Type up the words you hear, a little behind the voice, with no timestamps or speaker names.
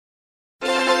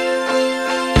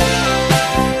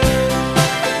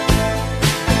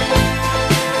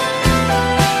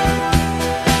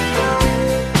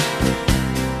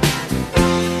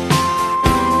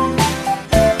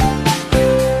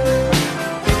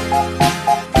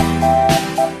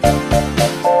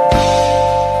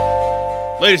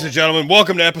Ladies and gentlemen,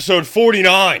 welcome to episode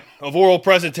 49 of Oral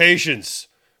Presentations.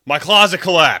 My closet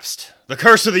collapsed. The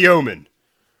Curse of the Omen.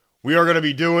 We are going to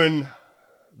be doing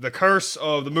the curse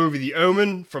of the movie The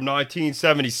Omen from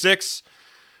 1976.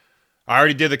 I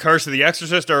already did the Curse of the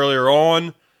Exorcist earlier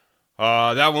on.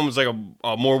 That one was like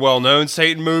a more well-known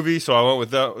Satan movie, so I went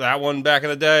with that one back in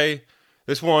the day.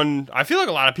 This one, I feel like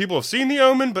a lot of people have seen The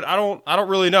Omen, but I don't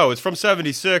really know. It's from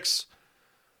 76,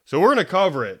 so we're going to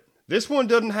cover it. This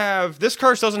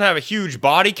curse doesn't have a huge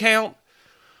body count,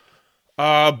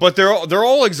 but they're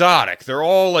all exotic. They're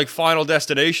all like Final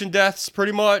Destination deaths,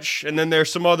 pretty much. And then there's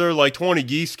some other, like 20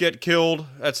 geese get killed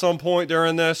at some point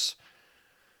during this.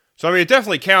 So I mean, it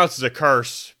definitely counts as a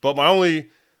curse. But my only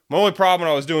problem when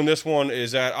I was doing this one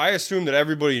is that I assumed that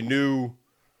everybody knew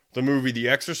the movie The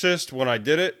Exorcist when I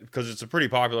did it, because it's a pretty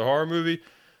popular horror movie.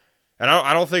 And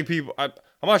I don't think people, I'm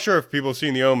not sure if people have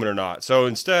seen The Omen or not. So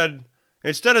instead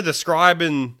of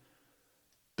describing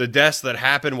the deaths that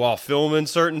happened while filming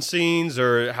certain scenes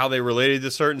or how they related to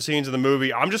certain scenes in the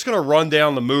movie, I'm just going to run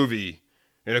down the movie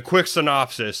in a quick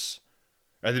synopsis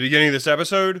at the beginning of this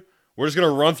episode. We're just going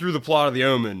to run through the plot of The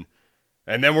Omen,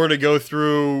 and then we're going to go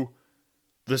through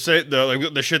the shit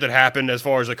that happened as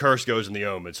far as the curse goes in The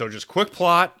Omen. So just quick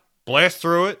plot, blast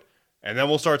through it, and then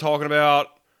we'll start talking about,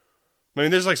 I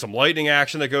mean, there's like some lightning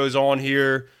action that goes on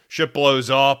here, shit blows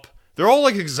up. They're all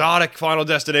like exotic Final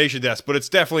Destination deaths, but it's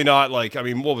definitely not like, I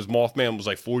mean, what was Mothman was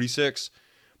like 46.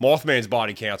 Mothman's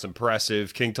body count's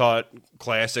impressive. King Tut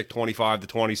classic 25 to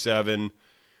 27.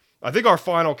 I think our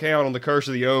final count on the Curse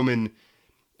of the Omen,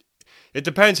 it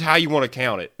depends how you want to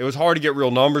count it. It was hard to get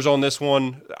real numbers on this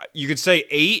one. You could say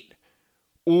 8,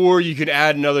 or you could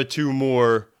add another 2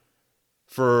 more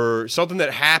for something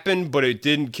that happened, but it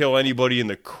didn't kill anybody in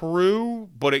the crew,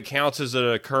 but it counts as an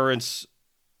occurrence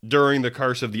during the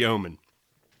Curse of the Omen.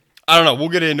 I don't know. We'll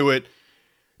get into it.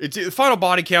 The final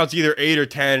body count's either 8 or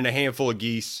 10 and a handful of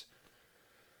geese.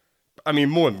 I mean,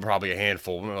 more than probably a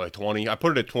handful, like 20. I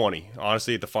put it at 20,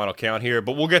 honestly, at the final count here.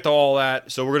 But we'll get to all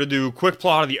that. So we're going to do a quick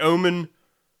plot of the Omen,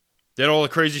 then all the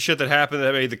crazy shit that happened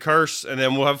that made the curse, and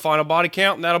then we'll have a final body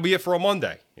count, and that'll be it for a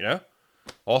Monday, you know?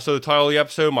 Also, the title of the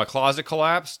episode, My Closet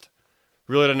Collapsed.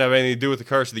 Really doesn't have anything to do with the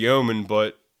Curse of the Omen,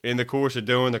 but in the course of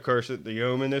doing the Curse of the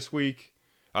Omen this week,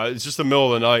 it's just the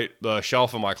middle of the night, the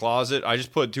shelf in my closet, I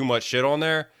just put too much shit on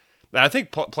there. And I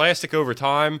think plastic over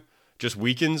time just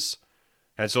weakens.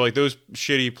 And so like those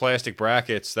shitty plastic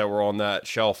brackets that were on that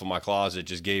shelf in my closet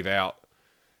just gave out.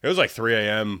 It was like 3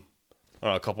 a.m.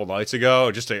 A couple nights ago.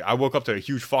 I woke up to a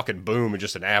huge fucking boom and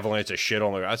just an avalanche of shit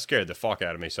on there. That scared the fuck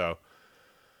out of me. So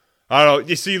I don't know.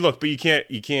 You see, look, but I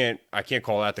can't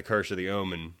call that the Curse of the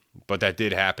Omen. But that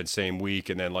did happen same week,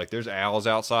 and then, like, there's owls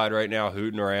outside right now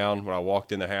hooting around. When I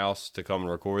walked in the house to come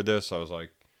and record this, I was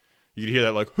like, you could hear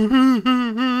that, like,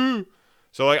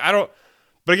 so, like,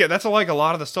 but again, that's like a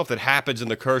lot of the stuff that happens in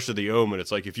the Curse of the Omen.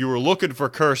 It's like, if you were looking for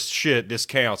cursed shit, this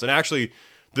counts. And actually,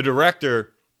 the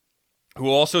director, who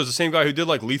also is the same guy who did,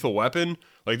 like, Lethal Weapon,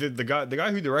 like, the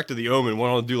guy who directed The Omen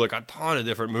went on to do, like, a ton of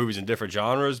different movies in different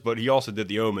genres, but he also did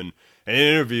The Omen. And in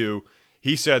an interview,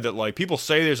 he said that, like, people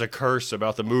say there's a curse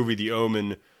about the movie The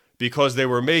Omen because they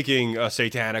were making a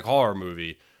satanic horror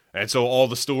movie. And so all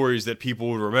the stories that people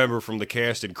would remember from the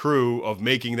cast and crew of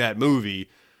making that movie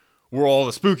were all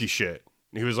the spooky shit.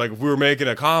 He was like, if we were making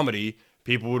a comedy,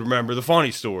 people would remember the funny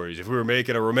stories. If we were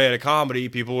making a romantic comedy,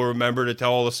 people would remember to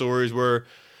tell all the stories where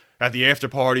at the after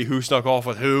party, who snuck off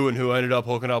with who and who ended up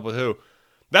hooking up with who.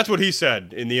 That's what he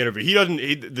said in the interview.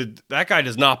 That guy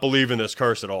does not believe in this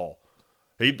curse at all.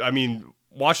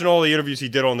 Watching all the interviews he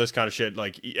did on this kind of shit,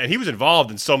 like, and he was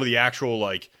involved in some of the actual,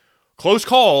 like, close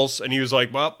calls, and he was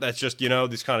like, well, that's just,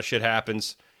 this kind of shit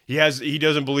happens. He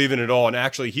doesn't believe in it at all, and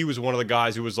actually, he was one of the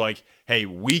guys who was like, hey,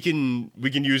 we can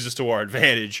use this to our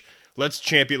advantage. Let's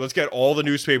get all the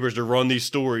newspapers to run these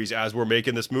stories as we're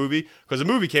making this movie, because the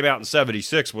movie came out in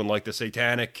 76 when, like, the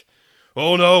satanic,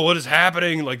 oh no, what is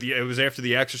happening? Like, it was after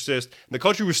The Exorcist. And the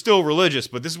country was still religious,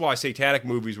 but this is why satanic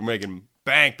movies were making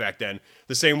bank back then.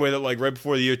 The same way that, like, right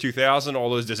before the year 2000,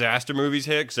 all those disaster movies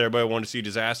hit, because everybody wanted to see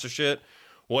disaster shit.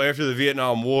 Well, after the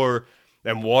Vietnam War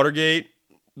and Watergate,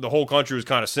 the whole country was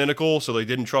kind of cynical, so they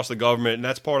didn't trust the government, and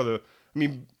that's part of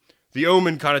The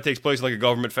Omen kind of takes place in, like, a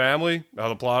government family, how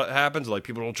the plot happens, like,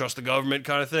 people don't trust the government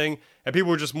kind of thing, and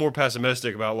people were just more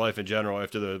pessimistic about life in general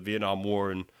after the Vietnam War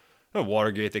and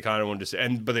Watergate. They kind of wanted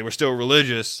to but they were still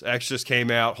religious. Exorcist came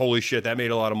out, holy shit, that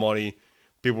made a lot of money.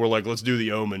 People were like, let's do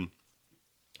The Omen.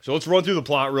 So let's run through the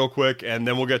plot real quick, and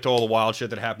then we'll get to all the wild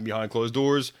shit that happened behind closed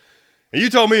doors. And you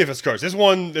tell me if it's cursed. This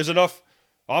one, there's enough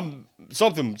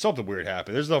Something weird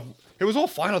happened. It was all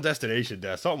Final Destination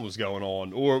death. Something was going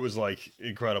on, or it was like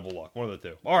Incredible Luck. One of the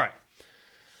two. All right.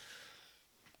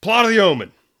 Plot of The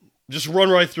Omen. Just run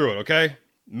right through it, okay?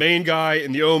 Main guy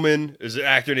in The Omen is an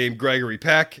actor named Gregory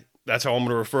Peck. That's how I'm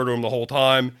going to refer to him the whole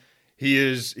time.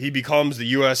 He becomes the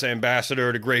U.S.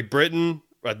 ambassador to Great Britain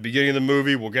at the beginning of the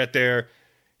movie. We'll get there.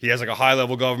 He has like a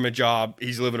high-level government job.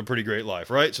 He's living a pretty great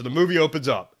life, right? So the movie opens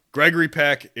up. Gregory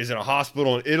Peck is in a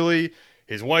hospital in Italy.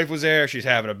 His wife was there. She's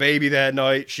having a baby that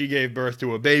night. She gave birth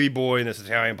to a baby boy in this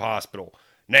Italian hospital.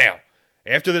 Now,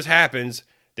 after this happens,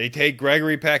 they take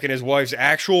Gregory Peck and his wife's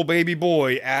actual baby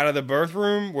boy out of the birth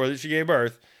room where she gave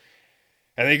birth,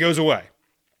 and then he goes away.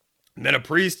 And then a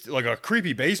priest, like a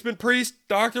creepy basement priest,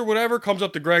 doctor, whatever, comes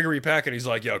up to Gregory Peck and he's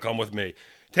like, yo, come with me.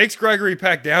 Takes Gregory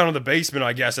Peck down in the basement,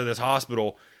 I guess, of this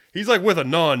hospital. He's like with a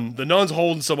nun. The nun's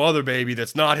holding some other baby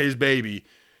that's not his baby.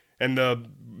 And the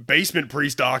basement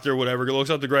priest doctor, whatever, looks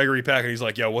up to Gregory Peck and he's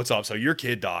like, yo, what's up? So your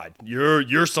kid died.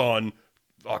 Your son,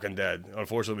 fucking dead.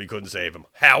 Unfortunately, we couldn't save him.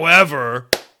 However,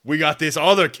 we got this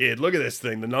other kid. Look at this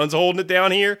thing. The nun's holding it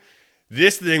down here.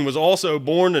 This thing was also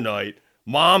born tonight.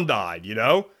 Mom died, you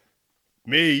know?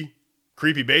 Me,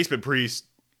 creepy basement priest,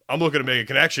 I'm looking to make a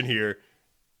connection here.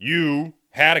 You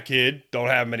had a kid, don't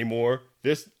have him anymore.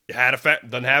 This had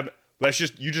doesn't have.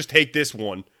 You just take this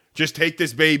one. Just take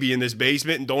this baby in this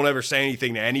basement and don't ever say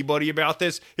anything to anybody about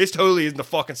this. This totally isn't a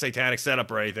fucking satanic setup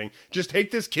or anything. Just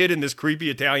take this kid in this creepy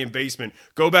Italian basement.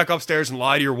 Go back upstairs and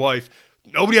lie to your wife.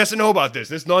 Nobody has to know about this.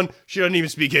 This nun, she doesn't even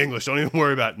speak English. Don't even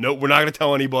worry about it. Nope, we're not going to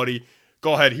tell anybody.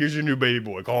 Go ahead. Here's your new baby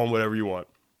boy. Call him whatever you want.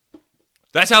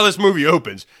 That's how this movie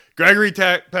opens. Gregory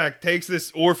Peck takes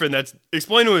this orphan that's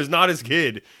explained to him is not his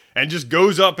kid and just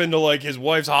goes up into like his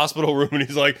wife's hospital room and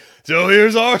he's like, so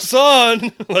here's our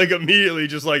son. Like immediately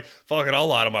just like, fuck it, I'll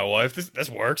lie to my wife. This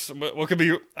works. What could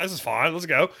be, this is fine. Let's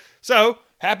go. So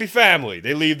happy family.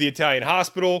 They leave the Italian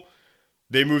hospital.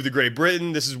 They move to Great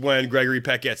Britain. This is when Gregory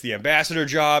Peck gets the ambassador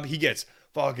job. He gets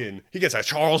a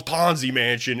Charles Ponzi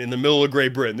mansion in the middle of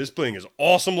Great Britain. This thing is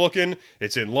awesome looking.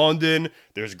 It's in London.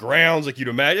 There's grounds like you'd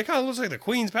imagine. It kind of looks like the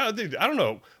Queen's Palace. Dude, I don't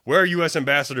know where U.S.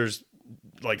 ambassadors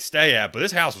like stay at, but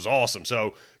this house was awesome.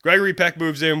 So Gregory Peck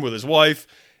moves in with his wife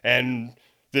and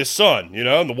this son, you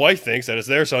know, and the wife thinks that it's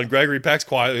their son. Gregory Peck's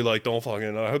quietly like, don't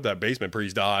fucking, I hope that basement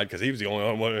priest died because he was the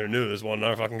only one who knew this wasn't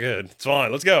our fucking kid. It's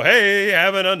fine. Let's go. Hey,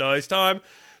 having a nice time.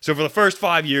 So for the first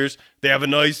 5 years, they have a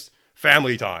nice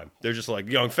family time. They're just like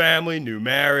young family, new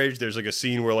marriage. There's like a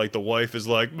scene where like the wife is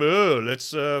like, oh, let's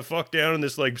fuck down in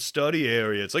this like study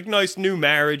area. It's like nice new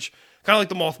marriage, kind of like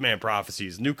the Mothman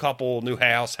prophecies. New couple, new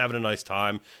house, having a nice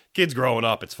time. Kids growing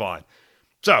up, it's fine.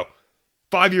 So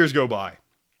 5 years go by.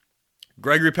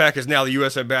 Gregory Peck is now the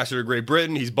U.S. ambassador to Great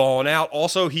Britain. He's balling out.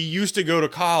 Also, he used to go to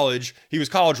college. He was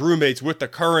college roommates with the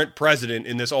current president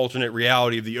in this alternate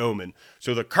reality of The Omen.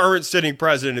 So the current sitting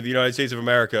president of the United States of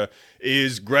America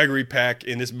is Gregory Peck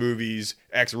in this movie's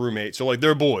ex-roommate. So, like,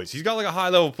 they're boys. He's got, like, a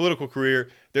high-level political career.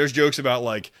 There's jokes about,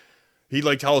 like, he,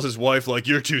 like, tells his wife, like,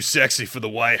 you're too sexy for the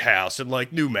White House. And,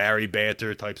 like, new married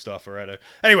banter type stuff.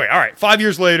 Anyway, all right. 5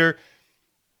 years later,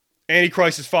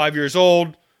 Antichrist is 5 years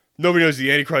old. Nobody knows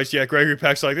the Antichrist yet. Gregory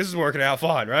Peck's like, this is working out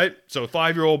fine, right? So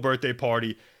 5-year-old birthday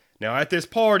party. Now at this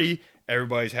party,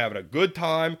 everybody's having a good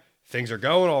time. Things are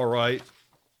going all right.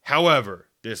 However,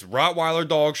 this Rottweiler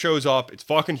dog shows up. It's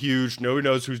fucking huge. Nobody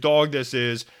knows whose dog this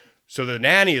is. So the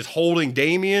nanny is holding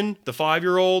Damien, the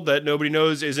 5-year-old that nobody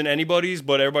knows isn't anybody's,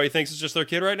 but everybody thinks it's just their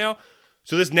kid right now.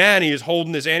 So this nanny is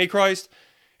holding this Antichrist.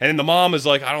 And then the mom is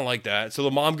like, I don't like that. So the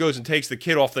mom goes and takes the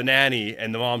kid off the nanny.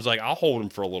 And the mom's like, I'll hold him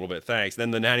for a little bit, thanks. Then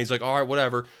the nanny's like, all right,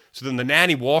 whatever. So then the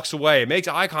nanny walks away and makes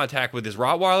eye contact with this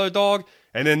Rottweiler dog.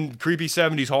 And then creepy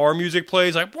 70s horror music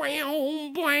plays like,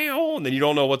 wow, wow. And then you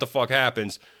don't know what the fuck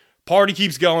happens. Party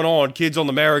keeps going on. Kids on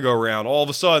the merry-go-round. All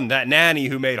of a sudden, that nanny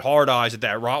who made hard eyes at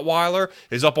that Rottweiler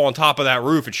is up on top of that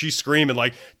roof. And she's screaming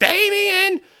like,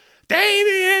 Damien!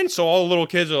 Damien! So all the little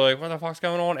kids are like, what the fuck's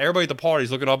going on? Everybody at the party's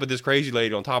looking up at this crazy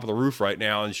lady on top of the roof right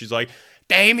now, and she's like,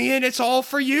 Damien, it's all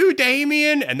for you,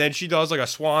 Damien! And then she does like a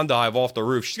swan dive off the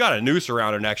roof. She's got a noose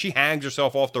around her neck. She hangs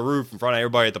herself off the roof in front of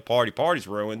everybody at the party. Party's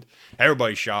ruined.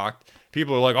 Everybody's shocked.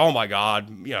 People are like, oh my God,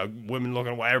 you know, women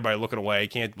looking away, everybody looking away,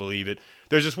 can't believe it.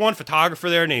 There's this one photographer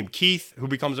there named Keith who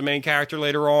becomes a main character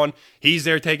later on. He's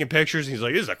there taking pictures. And he's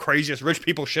like, this is the craziest rich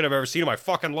people shit I've ever seen in my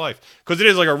fucking life. Because it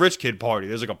is like a rich kid party.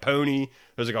 There's like a pony.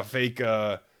 There's like a fake,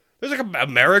 there's like a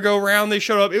merry-go-round they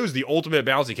showed up. It was the ultimate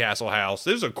bouncy castle house.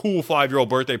 This was a cool 5-year-old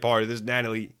birthday party. This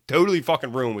nanny totally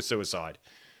fucking ruined with suicide.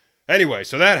 Anyway,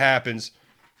 so that happens.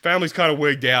 Family's kind of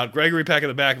wigged out. Gregory Peck in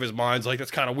the back of his mind's like,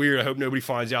 that's kind of weird. I hope nobody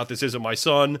finds out this isn't my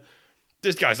son.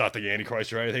 this guy's not the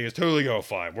Antichrist or anything. It's totally going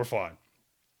fine. We're fine.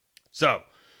 So,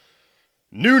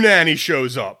 new nanny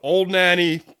shows up. Old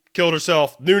nanny killed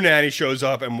herself. New nanny shows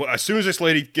up. And as soon as this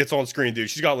lady gets on screen, dude,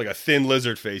 she's got like a thin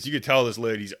lizard face. You could tell this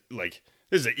lady's like,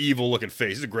 this is an evil looking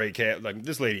face. This is a great cat. Like,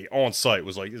 this lady on site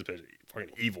was like, this bitch is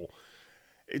fucking evil.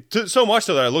 So much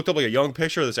so that I looked up like a young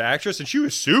picture of this actress, and she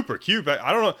was super cute. But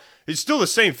I don't know. It's still the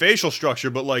same facial structure,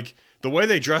 but like the way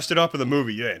they dressed it up in the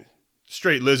movie, yeah,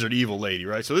 straight lizard evil lady,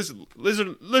 right? So this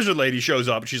lizard lady shows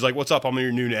up, and she's like, "What's up? I'm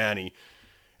your new nanny."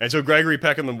 And so Gregory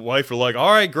Peck and the wife are like,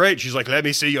 "All right, great." She's like, "Let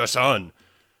me see your son."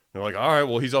 They're like, "All right,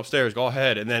 well, he's upstairs. Go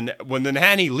ahead." And then when the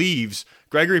nanny leaves,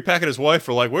 Gregory Peck and his wife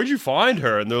are like, "Where'd you find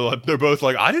her?" And they're both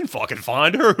like, "I didn't fucking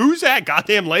find her. Who's that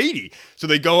goddamn lady?" So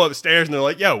they go upstairs and they're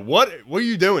like, "Yeah, what are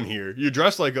you doing here? You're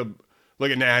dressed like a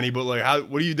nanny, but like,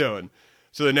 what are you doing?"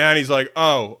 So the nanny's like,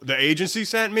 "Oh, the agency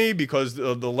sent me because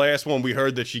the last one we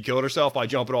heard that she killed herself by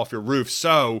jumping off your roof.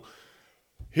 So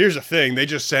here's the thing, they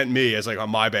just sent me as like, oh,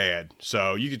 my bad.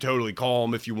 So you could totally call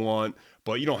them if you want,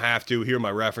 but you don't have to. Here are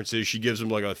my references." She gives him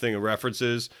like a thing of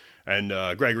references. And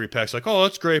Gregory Peck's like, "Oh,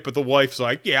 that's great." But the wife's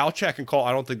like, "Yeah, I'll check and call."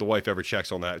 I don't think the wife ever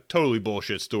checks on that. Totally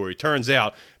bullshit story. Turns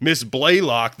out Miss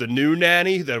Blaylock, the new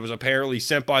nanny that was apparently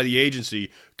sent by the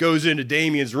agency, goes into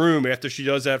Damien's room after she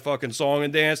does that fucking song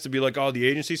and dance to be like, "Oh, the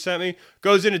agency sent me."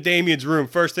 Goes into Damien's room.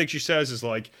 First thing she says is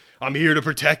like, "I'm here to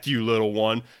protect you, little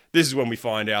one." This is when we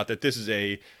find out that this is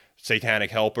a satanic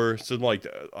helper. So like,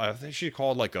 I think she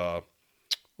called like a,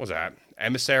 what's that?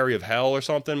 Emissary of hell or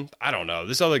something? I don't know.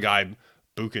 This other guy,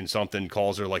 Buchan something,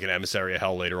 calls her like an emissary of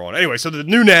hell later on. Anyway, so the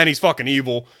new nanny's fucking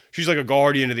evil. She's like a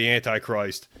guardian of the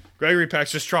Antichrist. Gregory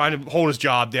Peck's just trying to hold his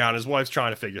job down. His wife's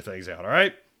trying to figure things out, all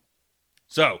right?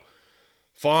 So,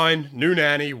 fine, new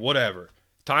nanny, whatever.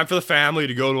 Time for the family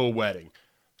to go to a wedding.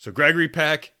 So Gregory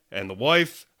Peck and the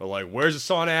wife are like, "Where's the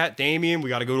son at? Damien, we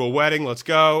got to go to a wedding. Let's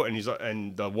go."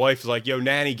 And the wife is like, "Yo,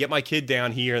 nanny, get my kid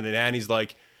down here." And the nanny's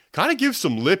like, kind of gives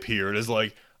some lip here. And is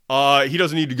like, he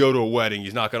doesn't need to go to a wedding.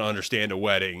 He's not going to understand a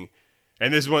wedding.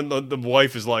 And this one, the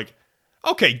wife is like,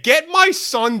 "Okay, get my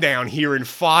son down here in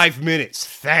 5 minutes.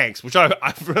 Thanks." Which I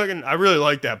really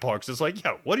like that part. Cause it's like,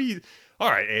 yeah, what are you, all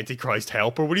right, Antichrist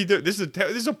helper, what do you do? This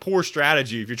is a poor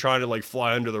strategy if you're trying to like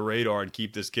fly under the radar and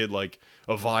keep this kid like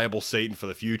a viable Satan for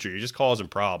the future. You're just causing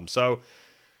problems. So,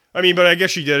 I mean, but I guess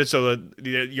she did it so that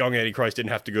the young Antichrist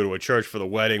didn't have to go to a church for the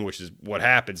wedding, which is what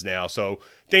happens now. So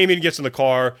Damien gets in the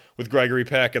car with Gregory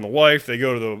Peck and the wife. They're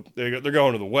going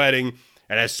to the wedding,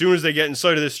 and as soon as they get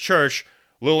inside of this church,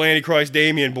 little Antichrist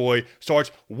Damien boy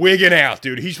starts wigging out,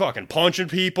 dude. He's fucking punching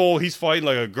people. He's fighting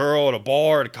like a girl at a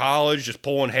bar at a college, just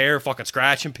pulling hair, fucking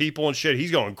scratching people and shit.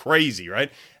 He's going crazy,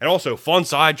 right? And also, fun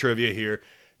side trivia here.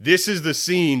 This is the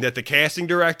scene that the casting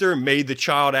director made the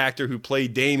child actor who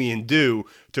played Damien do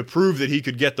to prove that he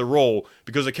could get the role.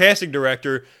 Because the casting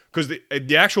director, because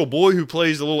the actual boy who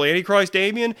plays the little Antichrist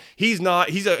Damien, he's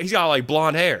got like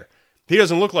blonde hair. He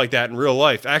doesn't look like that in real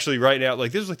life. Actually, right now,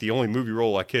 like this is like the only movie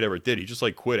role that kid ever did. He just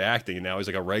like quit acting and now he's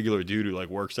like a regular dude who like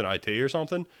works in IT or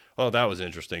something. Oh, that was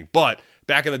interesting. But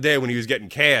back in the day when he was getting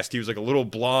cast, he was like a little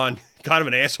blonde, kind of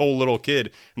an asshole little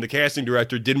kid, and the casting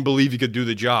director didn't believe he could do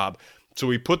the job. So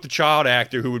he put the child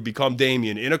actor who would become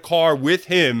Damien in a car with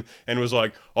him and was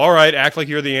like, "All right, act like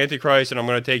you're the Antichrist and I'm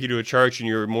going to take you to a church and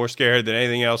you're more scared than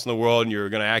anything else in the world and you're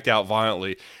going to act out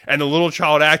violently." And the little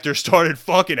child actor started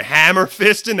fucking hammer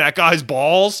fisting that guy's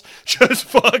balls, just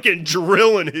fucking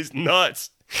drilling his nuts.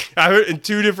 I heard in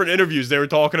 2 different interviews they were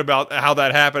talking about how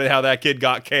that happened and how that kid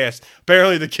got cast.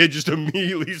 Apparently the kid just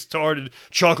immediately started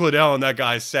chuckling down on that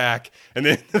guy's sack. And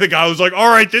then the guy was like, "All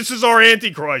right, this is our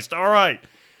Antichrist, all right."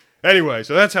 Anyway,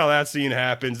 so that's how that scene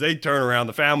happens. They turn around.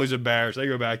 The family's embarrassed. They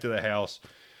go back to the house.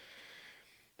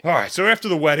 All right, so after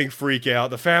the wedding freak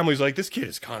out, the family's like, "This kid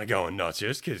is kind of going nuts here.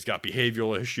 This kid's got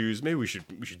behavioral issues. Maybe we should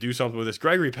do something with this."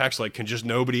 Gregory Peck's like, "Can just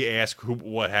nobody ask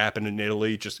what happened in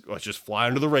Italy? Let's just fly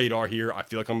under the radar here. I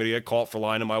feel like I'm going to get caught for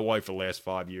lying to my wife for the last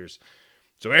 5 years."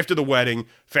 So after the wedding,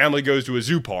 family goes to a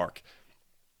zoo park.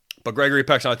 But Gregory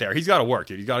Peck's not there. He's got to work,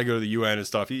 dude. He's got to go to the UN and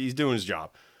stuff. He's doing his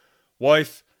job.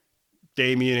 Wife,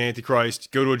 Damien,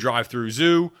 Antichrist, go to a drive-through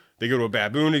zoo. They go to a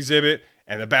baboon exhibit,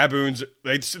 and the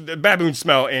baboons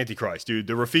smell Antichrist, dude.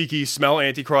 The Rafikis smell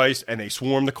Antichrist, and they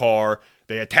swarm the car.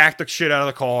 They attack the shit out of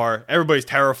the car. Everybody's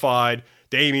terrified.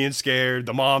 Damien's scared.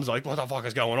 The mom's like, "What the fuck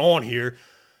is going on here?"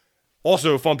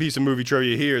 Also, a fun piece of movie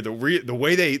trivia here. The way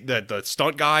the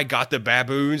stunt guy got the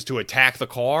baboons to attack the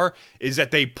car is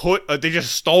that they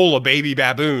just stole a baby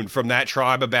baboon from that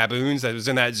tribe of baboons that was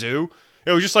in that zoo.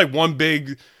 It was just like one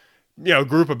big,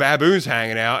 group of baboons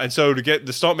hanging out. And so the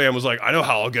stuntman was like, "I know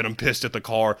how I'll get them pissed at the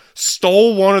car."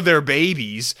 Stole one of their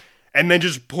babies and then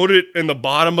just put it in the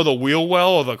bottom of the wheel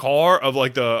well of the car, of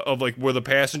like where the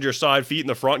passenger side feet in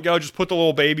the front go. Just put the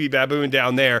little baby baboon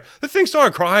down there. The thing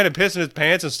started crying and pissing its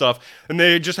pants and stuff, and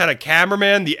they just had a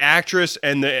cameraman, the actress,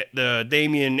 and the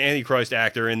Damien Antichrist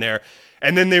actor in there.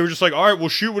 And then they were just like, all right, we'll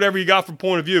shoot whatever you got from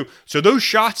point of view. So those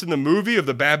shots in the movie of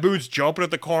the baboons jumping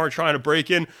at the car and trying to break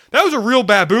in, that was a real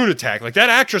baboon attack. Like, that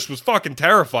actress was fucking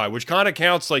terrified, which kind of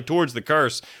counts, like, towards the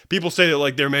curse. People say that,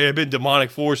 like, there may have been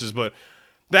demonic forces, but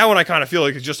that one I kind of feel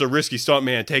like it's just a risky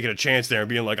stuntman taking a chance there and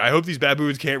being like, I hope these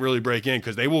baboons can't really break in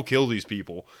because they will kill these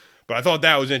people. But I thought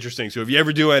that was interesting. So if you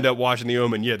ever do end up watching The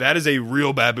Omen, yeah, that is a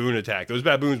real baboon attack. Those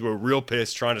baboons were real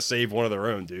pissed trying to save one of their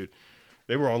own, dude.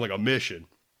 They were on, like, a mission.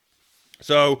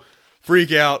 So,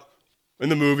 freak out in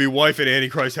the movie. Wife and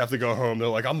Antichrist have to go home. They're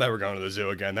like, I'm never going to the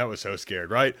zoo again. That was so scared,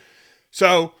 right?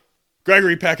 So,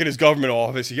 Gregory Peck in his government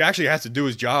office, he actually has to do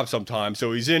his job sometimes.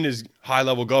 So, he's in his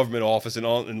high-level government office in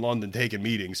London taking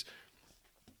meetings.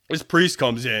 This priest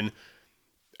comes in,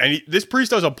 and this priest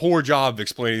does a poor job of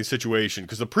explaining the situation.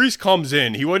 Because the priest comes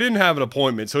in, he didn't have an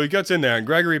appointment, so he gets in there, and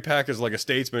Gregory Peck is like a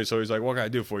statesman, so he's like, what can I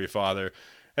do for you, Father?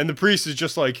 And the priest is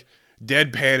just like,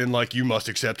 deadpan and like, you must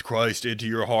accept Christ into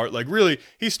your heart. Like, really,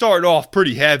 he's starting off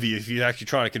pretty heavy if he's actually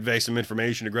trying to convey some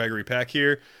information to Gregory Peck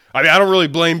here. I mean, I don't really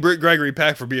blame Gregory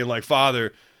Peck for being like,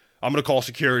 Father, I'm going to call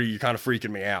security, you're kind of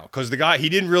freaking me out. Because the guy, he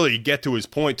didn't really get to his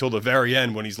point till the very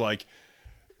end when he's like,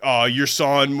 your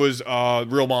son was,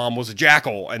 real mom was a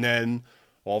jackal. And then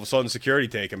all of a sudden security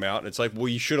take him out. And it's like, well,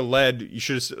 you should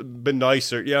have been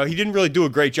nicer. You know, he didn't really do a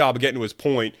great job of getting to his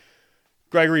point.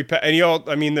 Gregory Peck, and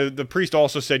the priest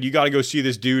also said, you got to go see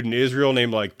this dude in Israel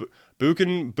named like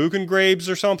Buchengrabes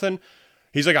or something.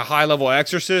 He's like a high-level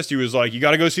exorcist. He was like, you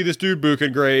got to go see this dude,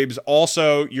 Buchengrabes.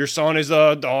 Also, your son is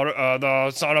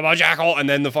the son of a jackal. And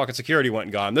then the fucking security went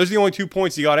and got him. Those are the only 2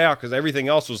 points he got out, because everything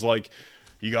else was like,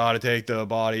 you got to take the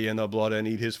body and the blood and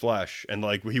eat his flesh. And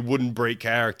like, he wouldn't break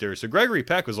character. So Gregory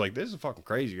Peck was like, this is a fucking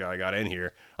crazy guy I got in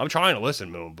here. I'm trying to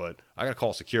listen to him, but I got to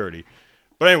call security.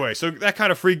 But anyway, so that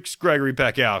kind of freaks Gregory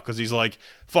Peck out, because he's like,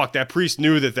 fuck, that priest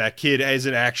knew that kid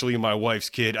isn't actually my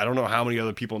wife's kid. I don't know how many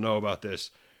other people know about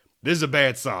this. This is a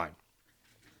bad sign.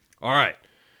 All right.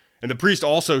 And the priest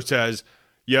also says,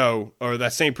 or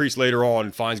that same priest later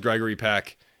on finds Gregory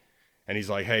Peck, and he's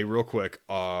like, hey, real quick,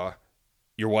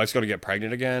 your wife's going to get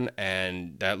pregnant again,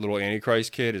 and that little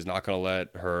Antichrist kid is not going to let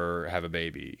her have a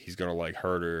baby. He's going to like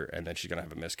hurt her, and then she's going to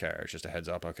have a miscarriage. Just a heads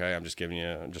up, okay? I'm just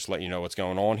letting you know what's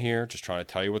going on here. Just trying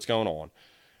to tell you what's going on.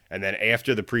 And then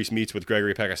after the priest meets with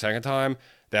Gregory Peck a second time,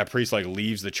 that priest like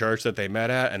leaves the church that they met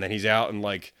at, and then he's out in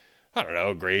like, I don't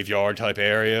know, graveyard type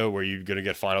area where you're going to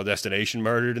get Final Destination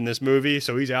murdered in this movie.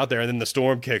 So he's out there, and then the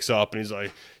storm kicks up, and he's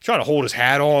like trying to hold his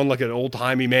hat on like an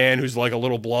old-timey man who's like a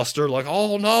little bluster, like,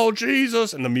 oh no,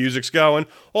 Jesus, and the music's going.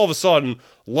 All of a sudden,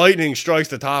 lightning strikes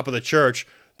the top of the church.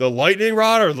 The lightning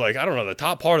rod, or like, I don't know, the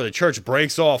top part of the church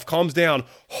breaks off, comes down,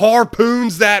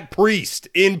 harpoons that priest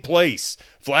in place.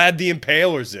 Vlad the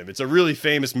Impaler's him. It's a really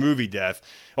famous movie death.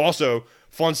 Also,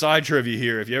 fun side trivia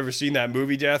here. If you ever seen that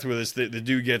movie death where the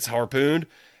dude gets harpooned,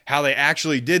 how they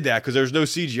actually did that, because there's no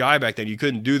CGI back then. You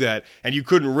couldn't do that, and you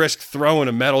couldn't risk throwing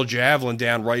a metal javelin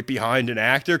down right behind an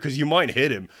actor because you might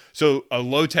hit him. So a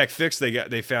low-tech fix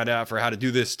they found out for how to do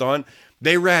this stunt,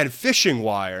 they ran fishing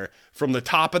wire from the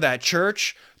top of that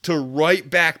church to right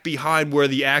back behind where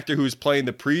the actor who was playing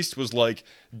the priest was like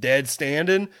dead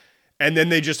standing. And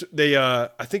then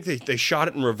I think they shot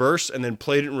it in reverse and then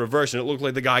played it in reverse, and it looked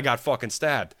like the guy got fucking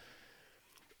stabbed.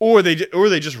 Or they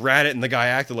just ran it and the guy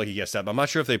acted like he got stabbed. I'm not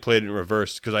sure if they played it in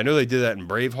reverse, because I know they did that in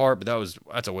Braveheart, but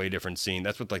that's a way different scene.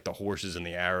 That's with like the horses and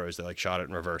the arrows. They like shot it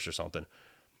in reverse or something.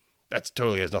 That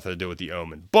totally has nothing to do with The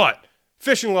Omen. But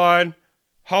fishing line,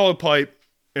 hollow pipe,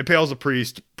 impales a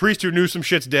priest. Priest who knew some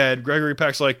shit's dead. Gregory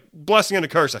Peck's like, blessing and a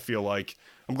curse, I feel like.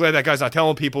 I'm glad that guy's not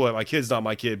telling people that my kid's not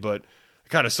my kid, but it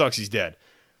kind of sucks he's dead.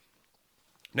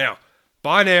 Now,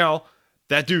 by now,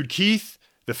 that dude Keith,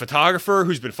 the photographer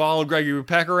who's been following Gregory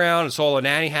Peck around and saw a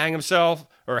nanny hang herself,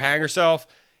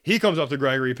 he comes up to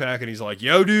Gregory Peck and he's like,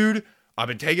 yo, dude, I've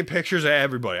been taking pictures of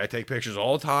everybody. I take pictures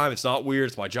all the time. It's not weird.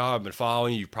 It's my job. I've been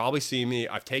following you. You've probably seen me.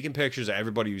 I've taken pictures of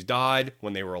everybody who's died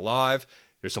when they were alive.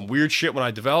 There's some weird shit when I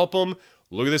develop them.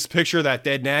 Look at this picture of that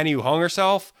dead nanny who hung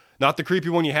herself. Not the creepy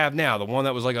one you have now. The one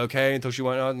that was like okay until she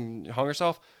went out and hung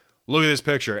herself. Look at this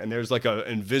picture. And there's like an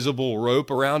invisible rope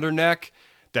around her neck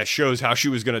that shows how she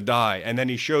was going to die. And then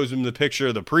he shows him the picture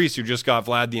of the priest who just got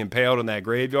Vlad the Impaled in that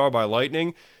graveyard by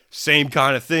lightning. Same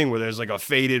kind of thing where there's like a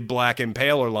faded black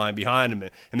impaler line behind him.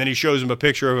 And then he shows him a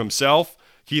picture of himself.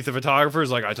 Keith, the photographer, is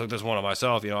like, I took this one of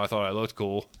myself. I thought I looked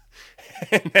cool.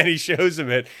 And then he shows him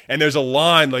it. And there's a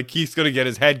line like Keith's going to get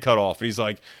his head cut off. And he's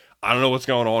like, I don't know what's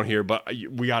going on here, but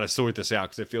we got to sort this out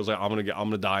because it feels like I'm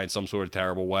gonna die in some sort of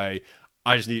terrible way.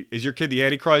 I just need, is your kid the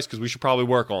Antichrist? Because we should probably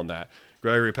work on that.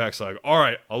 Gregory Peck's like, all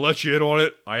right, I'll let you in on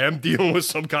it. I am dealing with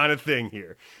some kind of thing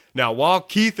here. Now, while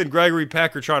Keith and Gregory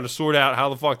Peck are trying to sort out how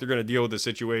the fuck they're going to deal with the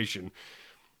situation,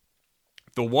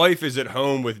 the wife is at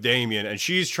home with Damien, and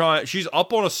she's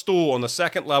up on a stool on the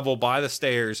second level by the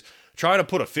stairs, trying to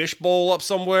put a fishbowl up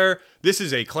somewhere. This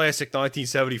is a classic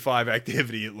 1975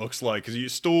 activity, it looks like, because you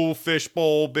stool,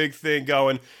 fishbowl, big thing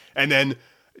going, and then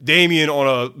Damien on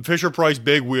a Fisher-Price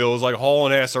big wheel is like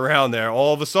hauling ass around there.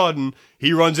 All of a sudden,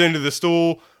 he runs into the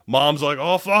stool. Mom's like,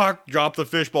 oh fuck, drop the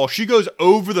fishbowl. She goes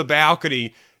over the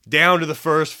balcony down to the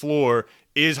first floor,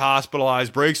 is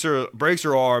hospitalized, breaks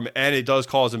her arm, and it does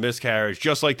cause a miscarriage,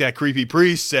 just like that creepy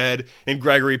priest said in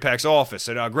Gregory Peck's office.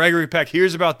 So now Gregory Peck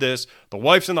hears about this. The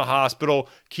wife's in the hospital.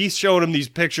 Keith's showing him these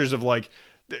pictures of like,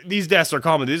 these deaths are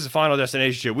coming. This is Final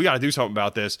Destination shit. We got to do something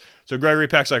about this. So Gregory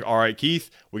Peck's like, all right,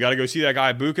 Keith, we got to go see that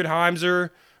guy Buchenheimer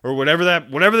or whatever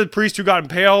the priest who got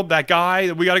impaled, that guy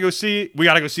that we got to go see. We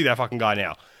got to go see that fucking guy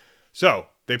now. So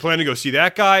they plan to go see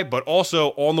that guy, but also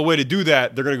on the way to do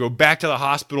that, they're going to go back to the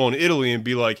hospital in Italy and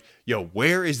be like, yo,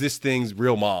 where is this thing's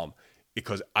real mom?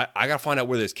 Because I got to find out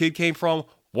where this kid came from.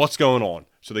 What's going on?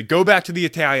 So they go back to the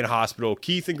Italian hospital,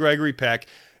 Keith and Gregory Peck.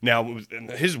 Now,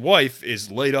 his wife is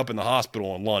laid up in the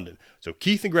hospital in London. So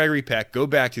Keith and Gregory Peck go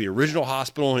back to the original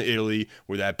hospital in Italy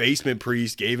where that basement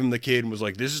priest gave him the kid and was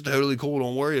like, this is totally cool,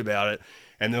 don't worry about it.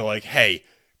 And they're like, hey,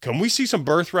 can we see some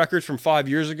birth records from 5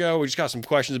 years ago? We just got some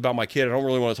questions about my kid. I don't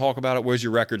really want to talk about it. Where's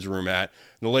your records room at?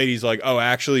 And the lady's like, oh,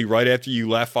 actually, right after you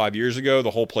left 5 years ago,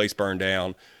 the whole place burned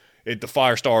down. The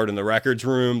fire started in the records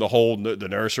room. The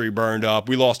nursery burned up.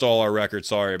 We lost all our records.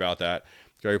 Sorry about that.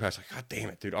 Gregory Peck's like, God damn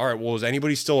it, dude. All right, well, is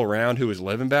anybody still around who was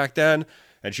living back then?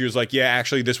 And she was like, yeah,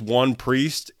 actually, this one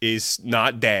priest is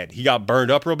not dead. He got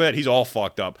burned up real bad. He's all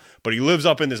fucked up. But he lives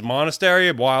up in this monastery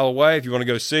a while away if you want to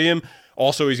go see him.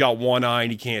 Also, he's got one eye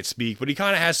and he can't speak, but he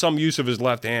kind of has some use of his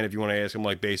left hand if you want to ask him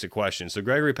like basic questions. So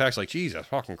Gregory Peck's like, Jesus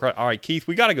fucking Christ. All right, Keith,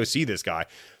 we got to go see this guy.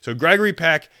 So Gregory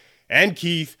Peck and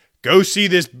Keith go see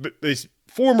this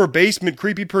former basement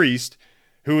creepy priest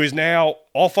who is now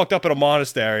all fucked up in a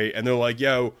monastery, and they're like,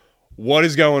 yo, what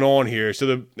is going on here?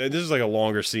 So this is like a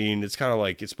longer scene. It's kind of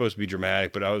like, it's supposed to be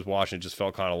dramatic, but I was watching, it just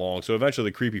felt kind of long. So eventually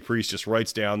the creepy priest just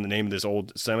writes down the name of this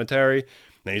old cemetery,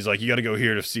 and he's like, you got to go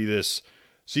here to see this.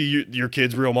 See, your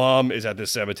kid's real mom is at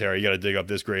this cemetery. You got to dig up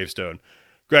this gravestone.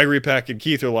 Gregory Peck and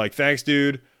Keith are like, thanks,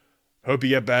 dude. Hope you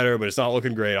get better, but it's not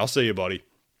looking great. I'll see you, buddy.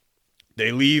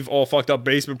 They leave all fucked up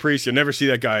basement priest. You'll never see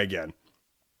that guy again.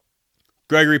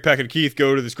 Gregory Peck and Keith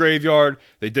go to this graveyard.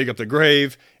 They dig up the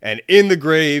grave. And in the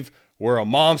grave, where a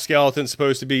mom skeleton's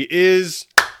supposed to be, is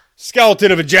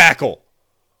skeleton of a jackal.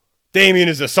 Damien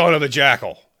is the son of a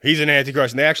jackal. He's an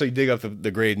antichrist. And they actually dig up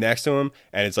the grave next to him.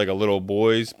 And it's like a little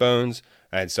boy's bones.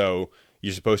 And so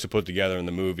you're supposed to put together in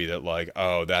the movie that like,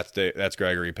 oh, that's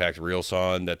Gregory Peck's real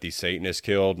son that the Satanists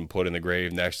killed and put in the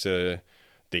grave next to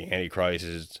the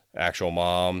Antichrist's actual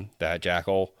mom, that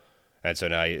jackal. And so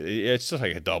now it's just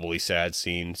like a doubly sad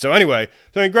scene. So anyway,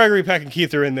 Gregory Peck and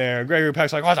Keith are in there. And Gregory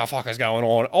Peck's like, what the fuck is going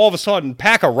on? All of a sudden,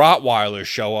 pack of Rottweilers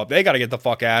show up. They got to get the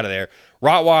fuck out of there.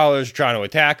 Rottweilers are trying to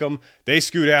attack them. They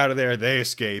scoot out of there. They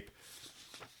escape.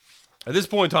 At this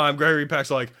point in time, Gregory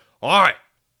Peck's like, all right,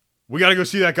 we got to go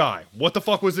see that guy. What the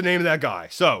fuck was the name of that guy?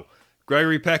 So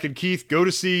Gregory Peck and Keith go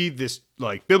to see this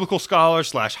like biblical scholar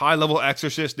 / high-level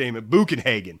exorcist named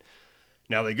Buchenhagen.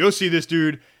 Now they go see this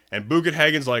dude. And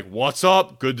Buchenhagen's like, what's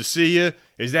up? Good to see you.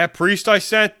 Is that priest I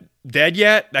sent dead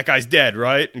yet? That guy's dead,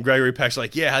 right? And Gregory Peck's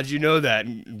like, yeah, how'd you know that?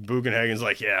 And Buchenhagen's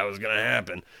like, yeah, it was going to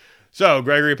happen. So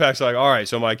Gregory Peck's like, all right,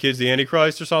 so my kid's the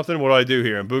Antichrist or something? What do I do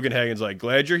here? And Buchenhagen's like,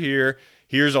 glad you're here.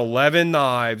 Here's 11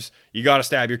 knives. You got to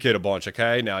stab your kid a bunch,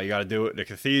 okay? Now you got to do it in the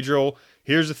cathedral.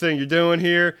 Here's the thing you're doing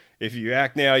here. If you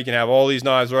act now, you can have all these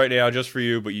knives right now just for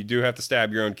you, but you do have to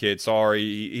stab your own kid. Sorry,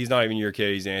 he's not even your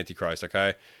kid. He's the Antichrist,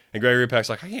 okay? And Gregory Peck's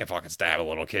like, I can't fucking stab a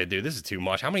little kid, dude. This is too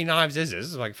much. How many knives is this?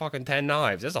 This is like fucking 10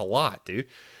 knives. That's a lot, dude.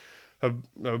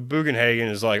 Buchenhagen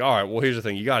is like, all right, well, here's the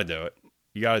thing. You got to do it.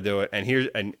 You got to do it.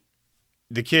 And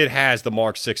the kid has the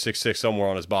mark 666 somewhere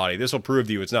on his body. This will prove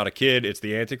to you it's not a kid. It's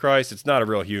the Antichrist. It's not a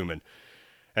real human.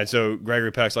 And so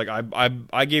Gregory Peck's like,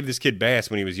 I gave this kid baths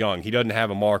when he was young. He doesn't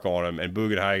have a mark on him. And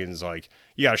Buchenhagen's like,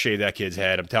 you got to shave that kid's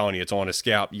head. I'm telling you, it's on his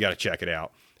scalp. You got to check it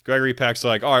out. Gregory Peck's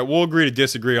like, all right, we'll agree to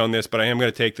disagree on this, but I am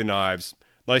going to take the knives.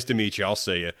 Nice to meet you. I'll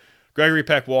see you. Gregory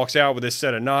Peck walks out with this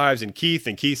set of knives, and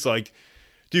Keith's like,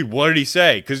 dude, what did he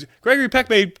say? Because Gregory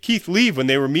Peck made Keith leave when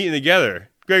they were meeting together.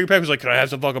 Gregory Peck was like, can I have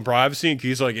some fucking privacy? And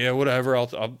Keith's like, yeah, whatever. I'll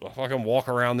fucking walk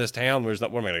around this town. What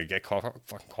am I going to get,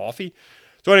 fucking coffee?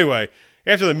 So anyway,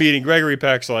 after the meeting, Gregory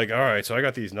Peck's like, all right, so I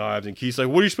got these knives. And Keith's like,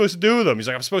 what are you supposed to do with them? He's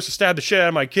like, I'm supposed to stab the shit out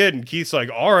of my kid. And Keith's like,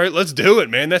 all right, let's do it,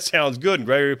 man. That sounds good. And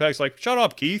Gregory Peck's like, shut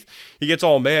up, Keith. He gets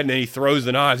all mad and then he throws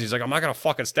the knives. He's like, I'm not going to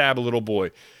fucking stab a little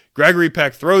boy. Gregory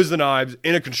Peck throws the knives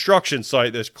in a construction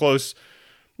site that's close.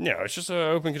 It's just an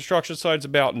open construction site. It's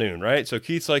about noon, right? So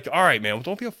Keith's like, all right, man, well,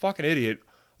 don't be a fucking idiot.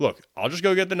 Look, I'll just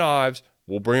go get the knives.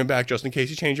 We'll bring them back just in case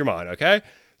you change your mind, okay?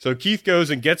 So Keith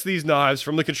goes and gets these knives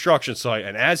from the construction site,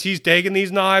 and as he's taking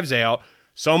these knives out,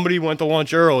 somebody went to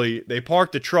lunch early. They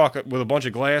parked the truck with a bunch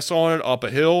of glass on it up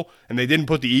a hill, and they didn't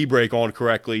put the e-brake on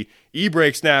correctly.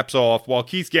 E-brake snaps off while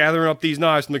Keith's gathering up these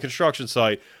knives from the construction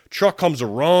site. Truck comes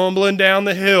rumbling down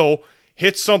the hill,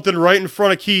 hits something right in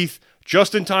front of Keith,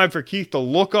 just in time for Keith to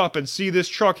look up and see this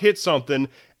truck hit something,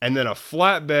 and then a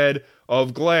flatbed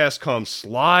of glass comes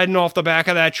sliding off the back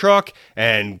of that truck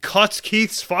and cuts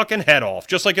Keith's fucking head off,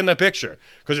 just like in the picture.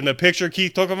 Because in the picture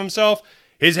Keith took of himself,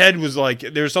 his head was like,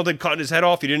 there was something cutting his head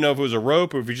off. He didn't know if it was a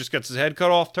rope or if he just gets his head cut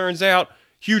off. Turns out,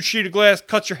 huge sheet of glass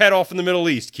cuts your head off in the Middle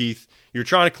East, Keith. You're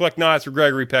trying to collect knives for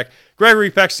Gregory Peck.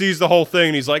 Gregory Peck sees the whole thing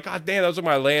and he's like, God damn, that was like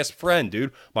my last friend,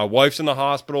 dude. My wife's in the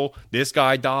hospital. This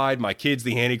guy died. My kid's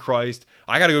the Antichrist.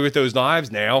 I got to go get those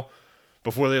knives now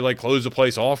before they close the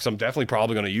place off because I'm definitely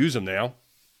probably going to use them now.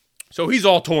 So he's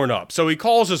all torn up. So he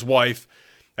calls his wife,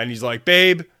 and he's like,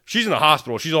 babe, she's in the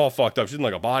hospital. She's all fucked up. She's in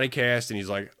a body cast, and he's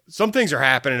like, some things are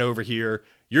happening over here.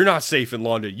 You're not safe in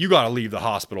London. You got to leave the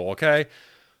hospital, okay?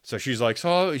 So she's like,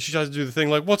 so she has to do the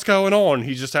thing what's going on?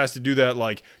 He just has to do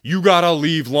that you got to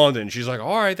leave London. She's like,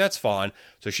 all right, that's fine.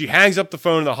 So she hangs up the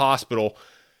phone in the hospital,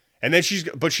 and then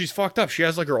she's fucked up. She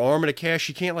has her arm in a cast.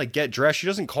 She can't get dressed. She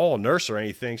doesn't call a nurse or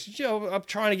anything. She's, I'm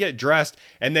trying to get dressed,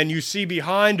 and then you see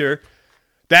behind her,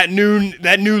 that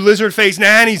new lizard face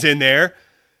nanny's in there.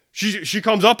 She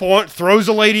comes up on it, throws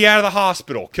the lady out of the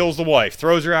hospital, kills the wife,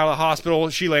 throws her out of the hospital.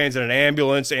 She lands in an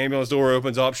ambulance. The ambulance door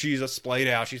opens up. She's splayed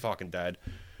out. She's fucking dead.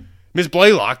 Miss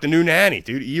Blaylock, the new nanny,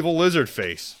 dude, evil lizard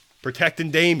face, protecting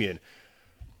Damien.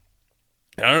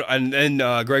 And then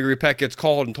Gregory Peck gets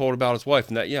called and told about his wife,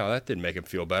 and that didn't make him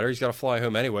feel better. He's got to fly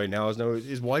home anyway. Now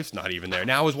his wife's not even there.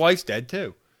 Now his wife's dead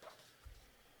too.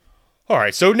 All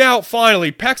right, so now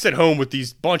finally Peck's at home with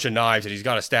these bunch of knives and he's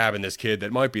got to stab in this kid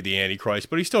that might be the Antichrist,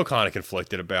 but he's still kind of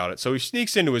conflicted about it. So he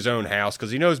sneaks into his own house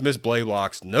because he knows Miss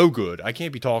Blaylock's no good. I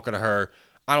can't be talking to her.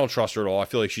 I don't trust her at all. I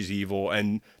feel like she's evil.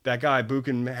 And that guy,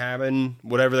 Buchenhagen,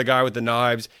 whatever the guy with the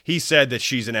knives, he said that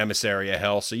she's an emissary of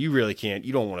hell, so you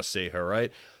don't want to see her,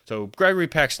 right? So Gregory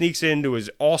Peck sneaks into his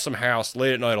awesome house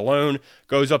late at night alone,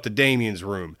 goes up to Damien's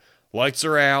room, lights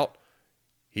are out.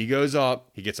 He goes up,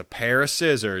 he gets a pair of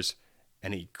scissors,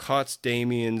 and he cuts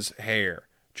Damien's hair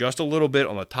just a little bit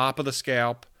on the top of the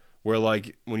scalp, where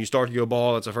when you start to go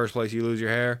bald, that's the first place you lose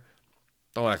your hair.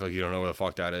 Don't act like you don't know where the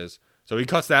fuck that is. So he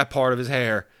cuts that part of his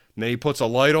hair, and then he puts a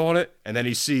light on it, and then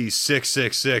he sees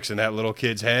 666 in that little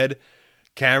kid's head.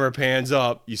 Camera pans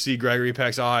up, you see Gregory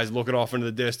Peck's eyes looking off into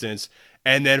the distance,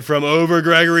 and then from over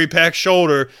Gregory Peck's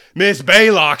shoulder, Miss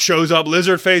Blaylock shows up,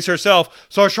 lizard face herself,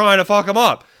 starts trying to fuck him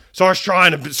up. Starts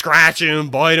trying to scratch him,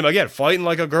 bite him. Again, fighting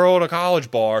like a girl at a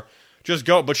college bar.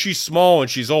 But she's small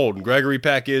and she's old. And Gregory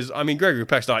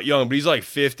Peck's not young, but he's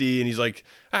 50 and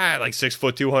he's 6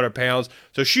 foot, 200 pounds.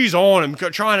 So she's on him,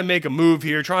 trying to make a move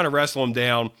here, trying to wrestle him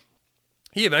down.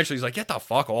 He eventually is like, get the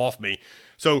fuck off me.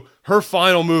 So her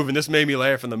final move, and this made me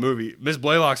laugh in the movie, Miss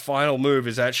Blaylock's final move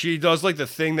is that she does the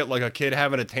thing that a kid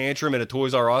having a tantrum in a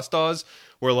Toys R Us does,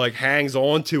 where hangs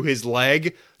on to his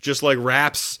leg, just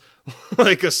wraps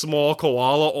a small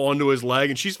koala onto his leg,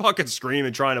 and she's fucking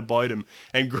screaming, trying to bite him.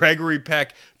 And Gregory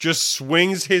Peck just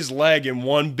swings his leg in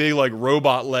one big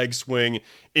robot leg swing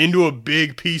into a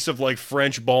big piece of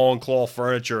French ball and claw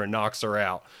furniture and knocks her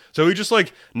out. So he just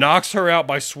knocks her out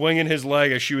by swinging his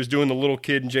leg as she was doing the little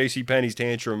kid in JCPenney's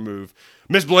tantrum move.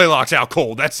 Miss Blaylock's out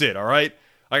cold. That's it, all right?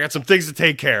 I got some things to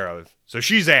take care of. So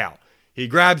she's out. He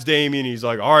grabs Damien. He's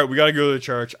like, all right, we got to go to the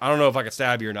church. I don't know if I can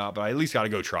stab you or not, but I at least got to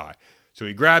go try. So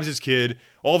he grabs his kid.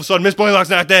 All of a sudden, Miss Blaylock's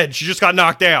not dead. She just got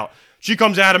knocked out. She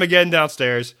comes at him again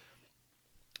downstairs.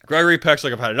 Gregory Peck's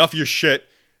like, I've had enough of your shit.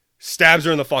 Stabs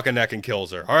her in the fucking neck and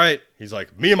kills her. All right? He's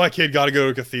like, me and my kid got to go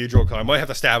to a cathedral. I might have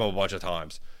to stab him a bunch of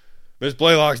times. Miss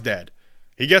Blaylock's dead.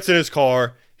 He gets in his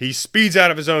car. He speeds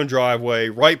out of his own driveway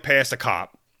right past a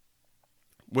cop.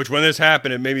 Which, when this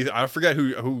happened, it made me... I forget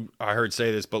who I heard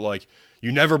say this, but,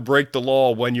 you never break the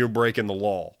law when you're breaking the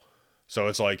law. So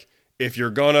it's if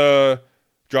you're gonna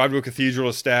drive to a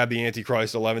cathedral to stab the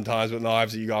Antichrist 11 times with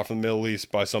knives that you got from the Middle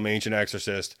East by some ancient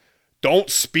exorcist, don't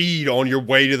speed on your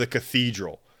way to the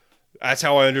cathedral. That's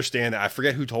how I understand that. I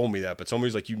forget who told me that, but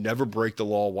somebody's like, you never break the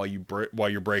law while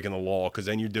you're breaking the law, because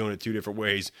then you're doing it two different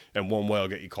ways, and one way will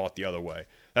get you caught the other way.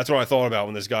 That's what I thought about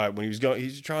when this guy, when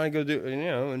he's trying to go do,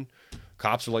 and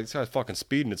cops are like, this guy's fucking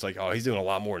speeding. It's like, oh, he's doing a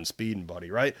lot more than speeding, buddy,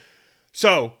 right?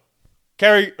 So,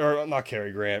 not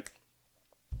Cary Grant.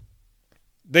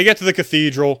 They get to the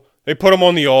cathedral. They put him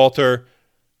on the altar.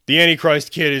 The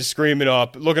Antichrist kid is screaming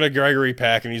up, looking at Gregory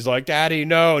Peck, and he's like, Daddy,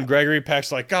 no. And Gregory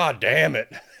Peck's like, God damn it.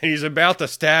 And he's about to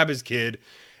stab his kid.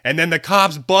 And then the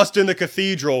cops bust in the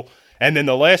cathedral. And then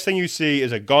the last thing you see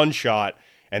is a gunshot.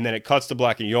 And then it cuts to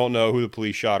black, and you don't know who the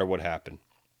police shot or what happened.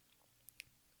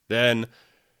 Then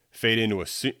fade into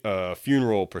a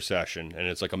funeral procession, and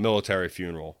it's like a military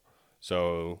funeral.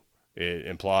 So it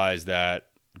implies that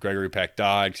Gregory Peck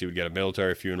died because he would get a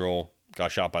military funeral,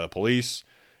 got shot by the police.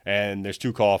 And there's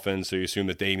two coffins, so you assume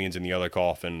that Damien's in the other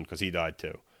coffin because he died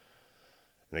too.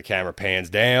 And the camera pans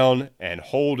down, and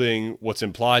holding what's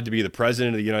implied to be the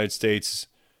President of the United States'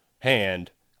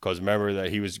 hand, because remember that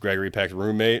he was Gregory Peck's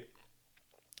roommate,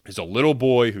 is a little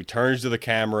boy who turns to the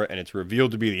camera, and it's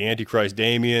revealed to be the Antichrist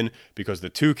Damien, because the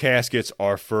two caskets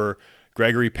are for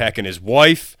Gregory Peck and his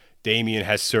wife. Damien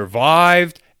has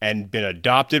survived and been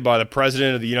adopted by the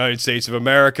President of the United States of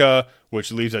America,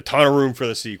 which leaves a ton of room for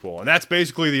the sequel. And that's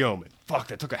basically The Omen. Fuck,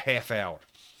 that took a half hour.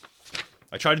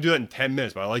 I tried to do that in 10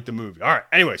 minutes, but I like the movie. All right,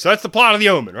 anyway, so that's the plot of The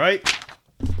Omen, right?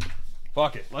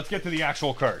 Fuck it. Let's get to the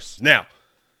actual curse. Now,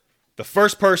 the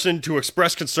first person to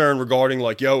express concern regarding,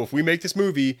 like, yo, if we make this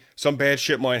movie, some bad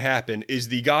shit might happen, is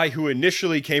the guy who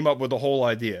initially came up with the whole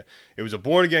idea. It was a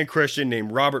born-again Christian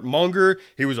named Robert Munger.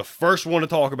 He was the first one to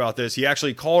talk about this. He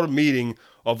actually called a meeting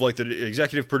of, like, the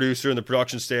executive producer and the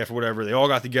production staff or whatever. They all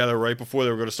got together right before they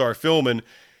were going to start filming,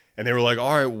 and they were like,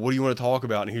 all right, what do you want to talk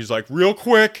about? And he's like, real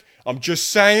quick, I'm just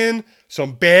saying,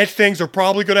 some bad things are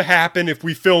probably going to happen if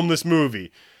we film this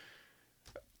movie.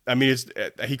 I mean,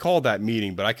 he called that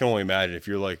meeting, but I can only imagine if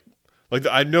you're like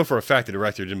I know for a fact the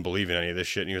director didn't believe in any of this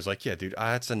shit, and he was like, yeah, dude,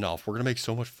 that's enough. We're going to make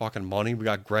so much fucking money. We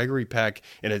got Gregory Peck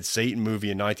in a Satan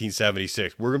movie in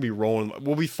 1976. We're going to be rolling.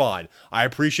 We'll be fine. I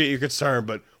appreciate your concern,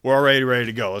 but we're already ready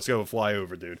to go. Let's go fly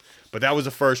over, dude. But that was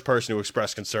the first person to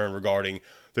express concern regarding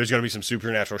there's going to be some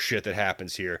supernatural shit that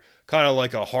happens here. Kind of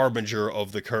like a harbinger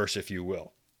of the curse, if you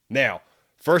will. Now,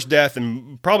 first death,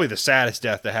 and probably the saddest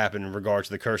death that happened in regards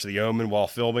to the Curse of the Omen while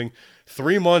filming.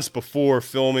 3 months before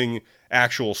filming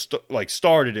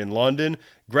started in London,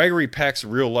 Gregory Peck's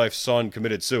real-life son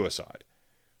committed suicide.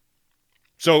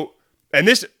 So, and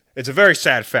it's a very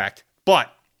sad fact,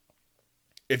 but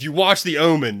if you watch The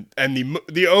Omen, and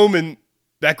the Omen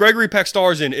that Gregory Peck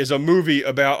stars in is a movie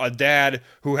about a dad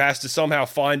who has to somehow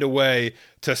find a way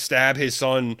to stab his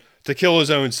son, to kill his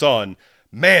own son.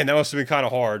 Man, that must have been kind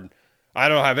of hard. I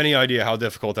don't have any idea how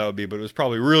difficult that would be, but it was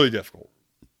probably really difficult.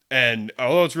 And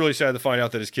although it's really sad to find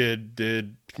out that his kid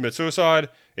did commit suicide,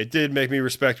 it did make me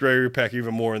respect Gregory Peck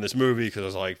even more in this movie, because I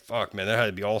was like, fuck, man, there had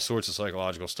to be all sorts of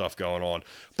psychological stuff going on.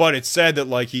 But it said that,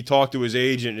 like, he talked to his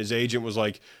agent, and his agent was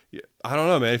like, I don't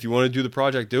know, man, if you want to do the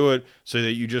project, do it, so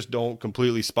that you just don't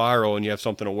completely spiral and you have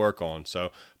something to work on.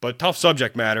 So, but tough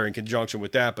subject matter in conjunction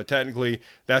with that. But technically,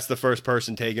 that's the first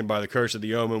person taken by the Curse of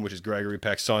the Omen, which is Gregory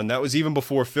Peck's son. That was even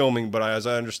before filming, but as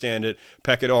I understand it,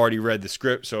 Peck had already read the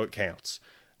script, so it counts.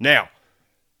 Now,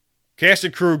 cast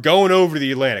and crew going over to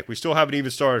the Atlantic. We still haven't even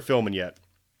started filming yet.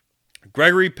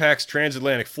 Gregory Peck's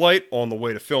transatlantic flight on the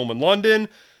way to film in London.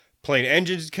 Plane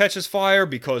engine catches fire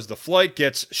because the flight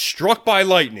gets struck by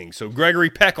lightning. So Gregory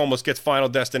Peck almost gets final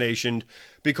destination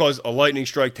because a lightning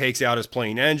strike takes out his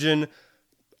plane engine.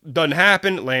 Doesn't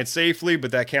happen, lands safely,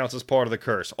 but that counts as part of the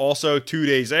curse. Also, 2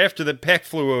 days after the Peck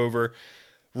flew over,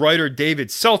 writer David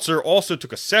Seltzer also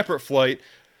took a separate flight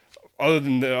other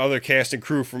than the other cast and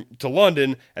crew to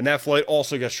London, and that flight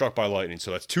also got struck by lightning.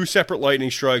 So that's 2 separate lightning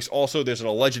strikes. Also, there's an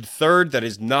alleged third that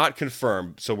is not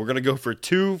confirmed. So we're going to go for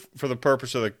 2 for the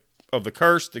purpose of the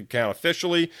curse to count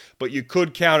officially, but you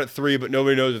could count it 3, but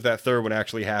nobody knows if that third one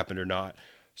actually happened or not.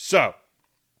 So,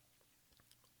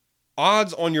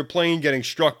 odds on your plane getting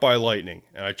struck by lightning,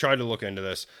 and I tried to look into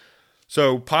this.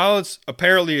 So pilots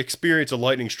apparently experience a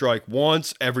lightning strike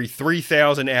once every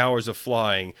 3,000 hours of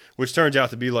flying, which turns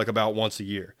out to be like about once a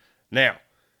year. Now,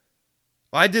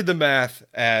 I did the math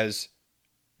as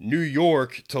New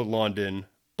York to London,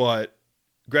 but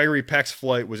Gregory Peck's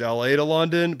flight was LA to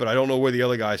London, but I don't know where the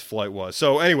other guy's flight was.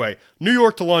 So anyway, New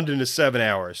York to London is 7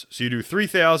 hours. So you do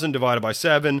 3,000 divided by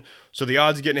 7. So the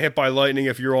odds of getting hit by lightning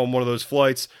if you're on one of those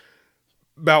flights,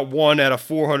 about 1 out of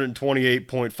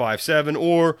 428.57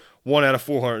 or 1 out of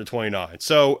 429.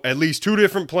 So at least 2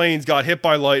 different planes got hit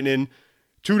by lightning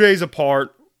 2 days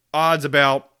apart. Odds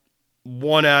about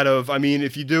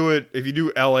if you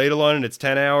do LA to London, it's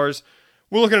 10 hours.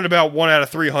 We're looking at about 1 out of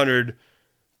 300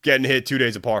 getting hit 2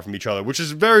 days apart from each other, which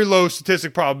is very low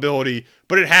statistic probability,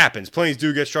 but it happens. Planes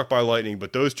do get struck by lightning,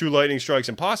 but those 2 lightning strikes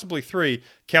and possibly 3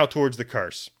 count towards the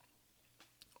curse.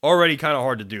 Already kind of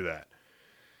hard to do that.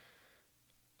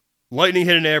 Lightning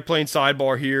hit an airplane,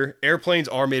 sidebar here. Airplanes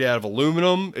are made out of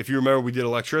aluminum. If you remember, we did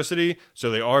electricity, so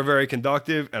they are very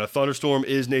conductive, and a thunderstorm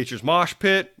is nature's mosh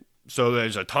pit, so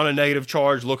there's a ton of negative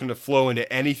charge looking to flow into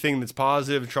anything that's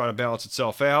positive and trying to balance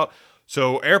itself out.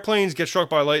 So airplanes get struck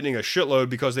by lightning a shitload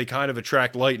because they kind of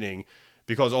attract lightning,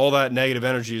 because all that negative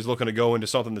energy is looking to go into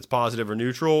something that's positive or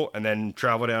neutral and then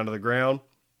travel down to the ground.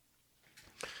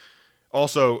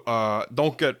 Also,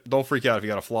 don't freak out if you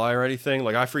got to fly or anything.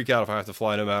 Like, I freak out if I have to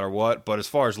fly no matter what. But as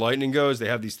far as lightning goes, they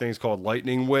have these things called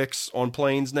lightning wicks on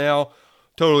planes now.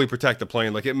 Totally protect the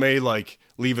plane. Like, it may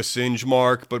leave a singe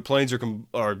mark, but planes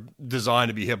are designed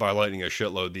to be hit by lightning a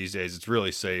shitload these days. It's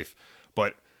really safe.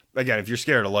 But again, if you're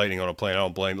scared of lightning on a plane, I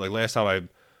don't blame you. Like, last time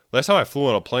I flew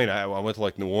on a plane, I went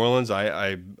to New Orleans.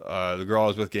 The girl I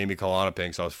was with gave me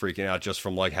Klonopin, so I was freaking out just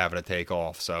from having to take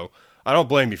off. So I don't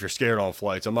blame you if you're scared on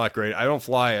flights. I'm not great. I don't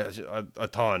fly a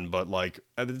ton, but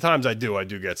at the times I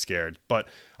do get scared. But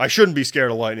I shouldn't be scared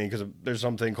of lightning because there's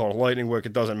something called a lightning wick.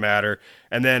 It doesn't matter.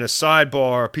 And then a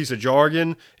sidebar, a piece of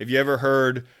jargon. If you ever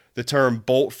heard the term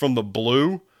bolt from the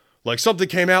blue, like something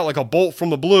came out like a bolt from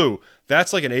the blue,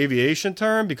 that's like an aviation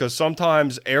term because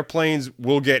sometimes airplanes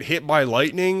will get hit by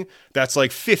lightning that's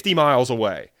 50 miles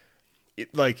away.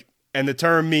 And the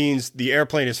term means the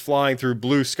airplane is flying through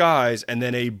blue skies, and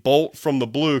then a bolt from the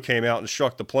blue came out and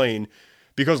struck the plane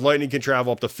because lightning can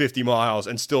travel up to 50 miles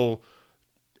and still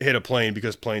hit a plane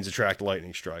because planes attract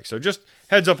lightning strikes. So just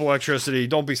heads up electricity.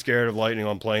 Don't be scared of lightning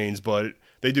on planes, but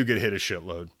they do get hit a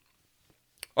shitload.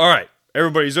 All right.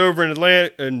 Everybody's over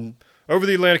in over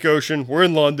the Atlantic Ocean. We're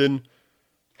in London.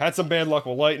 Had some bad luck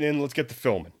with lightning. Let's get to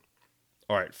filming.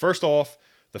 All right. First off,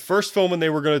 the first filming they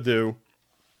were going to do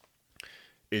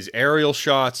is aerial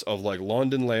shots of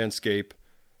London landscape.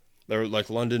 They're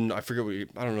London, I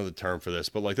don't know the term for this,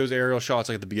 but those aerial shots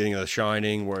at the beginning of The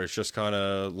Shining where it's just kind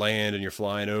of land and you're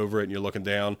flying over it and you're looking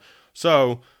down.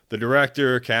 So the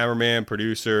director, cameraman,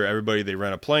 producer, everybody, they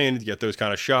rent a plane to get those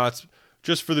kind of shots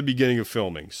just for the beginning of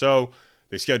filming. So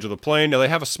they schedule the plane. Now they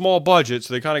have a small budget,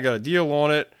 so they kind of got a deal on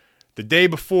it. The day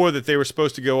before that they were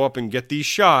supposed to go up and get these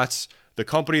shots, the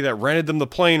company that rented them the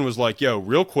plane was like, yo,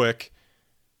 real quick,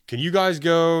 can you guys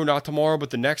go, not tomorrow, but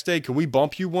the next day? Can we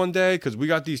bump you one day? Because we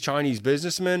got these Chinese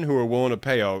businessmen who are willing to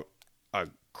pay a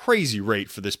crazy rate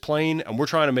for this plane, and we're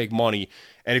trying to make money.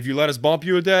 And if you let us bump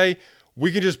you a day,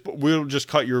 we'll just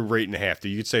cut your rate in half.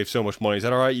 You could save so much money. Is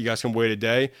that all right? You guys can wait a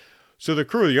day? So the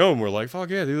crew of the Omen were like, fuck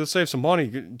yeah, dude, let's save some money.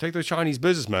 Take those Chinese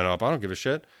businessmen up. I don't give a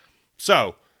shit.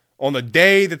 So on the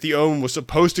day that the Omen was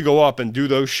supposed to go up and do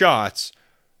those shots,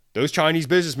 those Chinese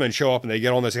businessmen show up and they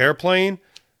get on this airplane.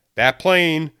 That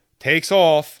plane takes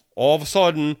off. All of a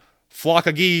sudden, flock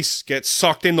of geese get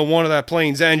sucked into one of that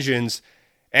plane's engines.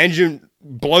 Engine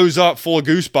blows up full of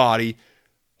goose body.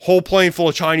 Whole plane full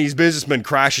of Chinese businessmen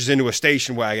crashes into a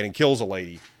station wagon and kills a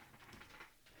lady.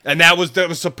 And that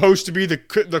was supposed to be the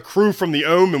crew from the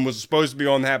Omen was supposed to be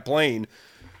on that plane.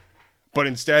 But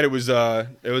instead it was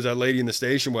that lady in the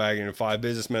station wagon and 5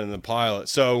 businessmen and the pilot.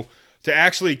 So to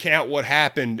actually count what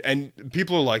happened, and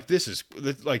people are like,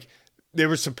 there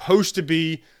was supposed to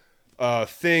be a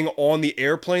thing on the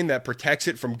airplane that protects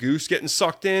it from goose getting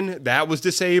sucked in. That was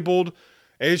disabled.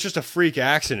 It's just a freak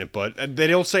accident, but they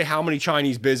don't say how many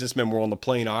Chinese businessmen were on the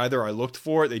plane either. I looked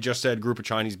for it. They just said a group of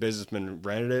Chinese businessmen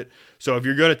rented it. So if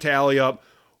you're going to tally up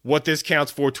what this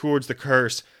counts for towards the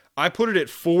curse, I put it at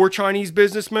 4 Chinese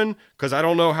businessmen because I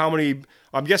don't know how many.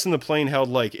 I'm guessing the plane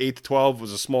held 8 to 12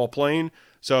 was a small plane.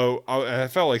 So I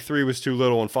felt 3 was too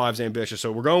little and 5's ambitious.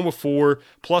 So we're going with 4,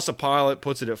 plus a pilot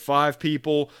puts it at 5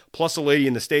 people, plus a lady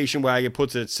in the station wagon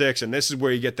puts it at 6. And this is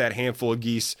where you get that handful of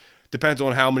geese. Depends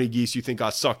on how many geese you think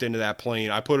got sucked into that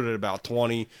plane. I put it at about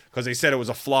 20 because they said it was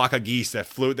a flock of geese that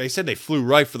flew. They said they flew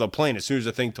right for the plane as soon as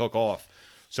the thing took off.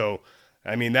 So,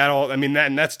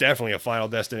 that's definitely a final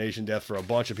destination death for a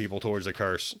bunch of people towards the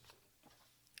curse.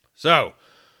 So,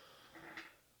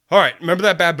 all right, remember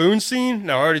that baboon scene?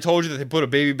 Now, I already told you that they put a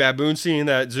baby baboon scene in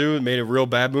that zoo and made a real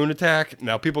baboon attack.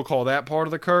 Now, people call that part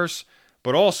of the curse,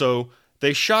 but also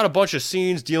they shot a bunch of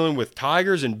scenes dealing with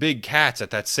tigers and big cats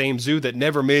at that same zoo that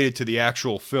never made it to the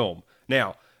actual film.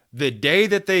 Now, the day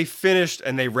that they finished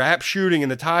and they wrapped shooting in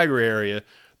the tiger area,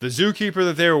 the zookeeper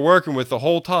that they were working with the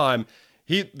whole time,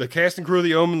 the cast and crew of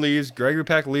the Omen leaves, Gregory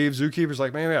Peck leaves, zookeeper's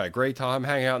like, man, we had a great time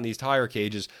hanging out in these tiger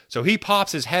cages. So he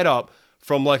pops his head up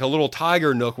from like a little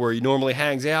tiger nook where he normally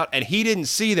hangs out, and he didn't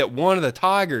see that one of the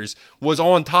tigers was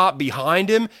on top behind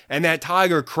him, and that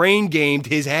tiger crane gamed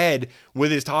his head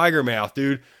with his tiger mouth,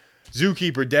 dude.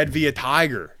 Zookeeper dead via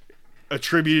tiger,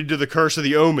 attributed to the curse of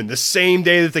the omen. The same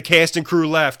day that the cast and crew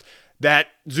left, that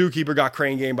zookeeper got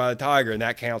crane gamed by the tiger, and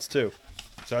that counts too.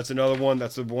 So that's another one.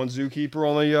 That's the one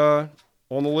zookeeper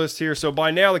on the list here. So by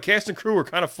now, the cast and crew were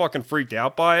kind of fucking freaked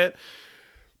out by it.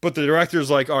 But the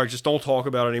director's like, all right, just don't talk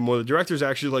about it anymore. The director's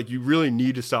actually like, you really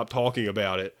need to stop talking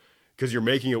about it because you're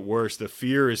making it worse. The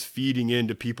fear is feeding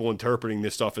into people interpreting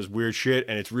this stuff as weird shit,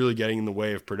 and it's really getting in the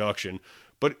way of production.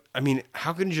 But, I mean,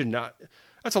 how can you not?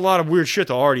 That's a lot of weird shit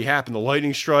that already happened. The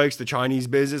lightning strikes, the Chinese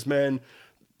businessman,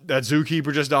 that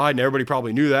zookeeper just died, and everybody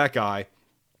probably knew that guy.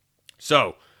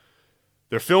 So,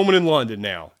 they're filming in London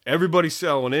now. Everybody's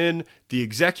selling in. The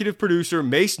executive producer,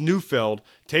 Mace Neufeld,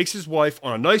 takes his wife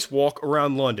on a nice walk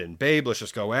around London. Babe, let's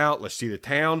just go out. Let's see the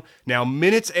town. Now,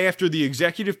 minutes after the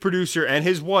executive producer and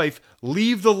his wife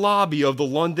leave the lobby of the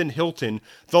London Hilton,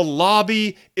 the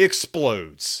lobby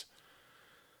explodes.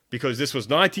 Because this was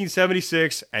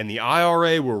 1976, and the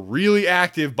IRA were really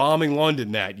active bombing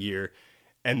London that year.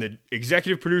 And the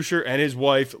executive producer and his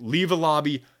wife leave the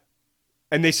lobby.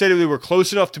 And they said they were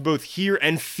close enough to both hear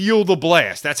and feel the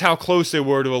blast. That's how close they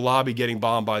were to a lobby getting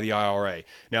bombed by the IRA.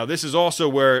 Now, this is also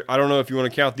where, I don't know if you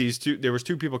want to count these two. There was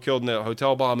 2 people killed in the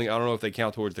hotel bombing. I don't know if they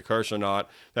count towards the curse or not.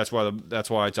 That's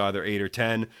why it's either 8 or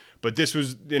 10. But this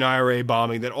was an IRA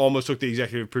bombing that almost took the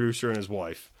executive producer and his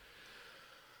wife.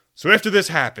 So after this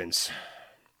happens,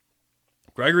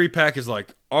 Gregory Peck is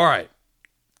like, all right,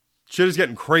 shit is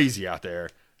getting crazy out there.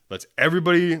 Let's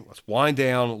wind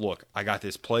down. Look, I got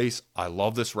this place. I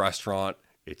love this restaurant.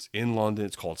 It's in London.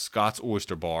 It's called Scott's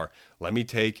Oyster Bar. Let me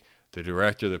take the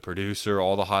director, the producer,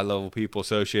 all the high-level people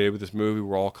associated with this movie.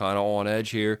 We're all kind of on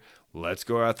edge here. Let's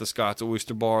go out to Scott's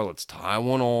Oyster Bar. Let's tie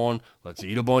one on. Let's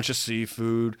eat a bunch of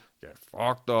seafood. Get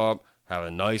fucked up. Have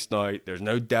a nice night. There's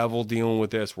no devil dealing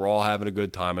with this. We're all having a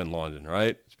good time in London,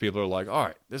 right? So people are like, all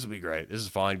right, this will be great. This is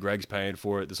fine. Greg's paying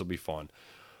for it. This will be fun.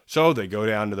 So they go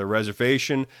down to the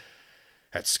reservation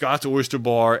at Scott's Oyster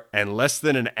Bar, and less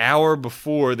than an hour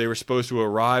before they were supposed to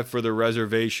arrive for the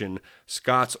reservation,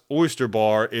 Scott's Oyster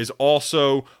Bar is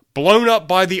also blown up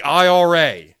by the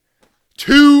IRA.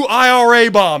 2 IRA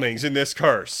bombings in this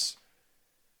curse.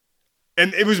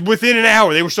 And it was within an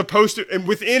hour. They were supposed to, and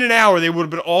within an hour, they would have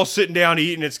been all sitting down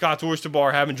eating at Scott's Oyster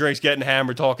Bar, having drinks, getting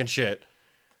hammered, talking shit.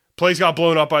 Place got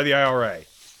blown up by the IRA.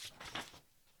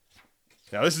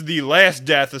 Now, this is the last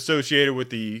death associated with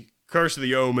the Curse of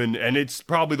the Omen, and it's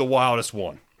probably the wildest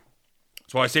one.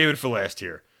 So I save it for last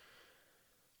here.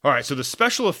 All right, so the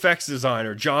special effects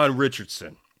designer, John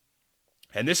Richardson.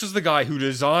 And this is the guy who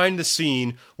designed the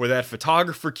scene where that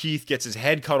photographer Keith gets his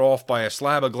head cut off by a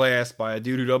slab of glass by a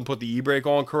dude who doesn't put the e-brake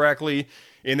on correctly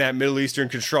in that Middle Eastern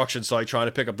construction site trying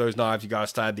to pick up those knives you got to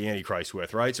stab the Antichrist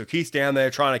with, right? So Keith's down there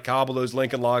trying to cobble those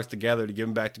Lincoln logs together to give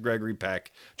them back to Gregory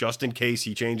Peck, just in case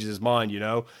he changes his mind, you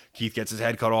know? Keith gets his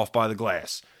head cut off by the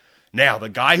glass. Now, the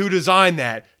guy who designed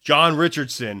that, John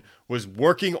Richardson, was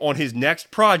working on his next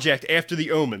project after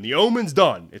The Omen. The Omen's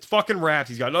done. It's fucking wrapped.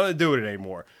 He's got nothing to do with it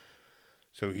anymore.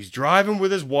 So he's driving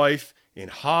with his wife in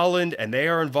Holland, and they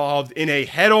are involved in a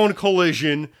head-on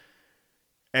collision,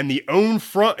 and his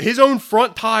own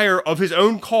front tire of his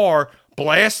own car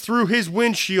blasts through his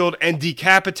windshield and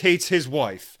decapitates his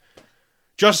wife.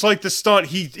 Just like the stunt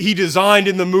he designed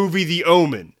in the movie The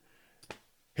Omen.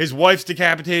 His wife's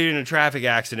decapitated in a traffic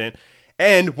accident,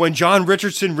 and when John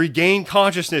Richardson regained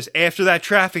consciousness after that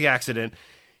traffic accident,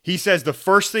 he says the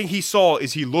first thing he saw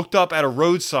is he looked up at a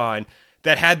road sign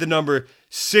that had the number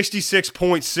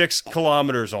 66.6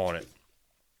 kilometers on it.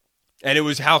 And it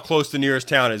was how close the nearest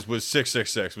town was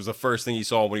 666, was the first thing he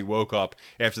saw when he woke up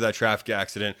after that traffic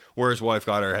accident where his wife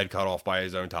got her head cut off by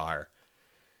his own tire.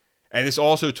 And this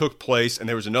also took place, and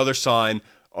there was another sign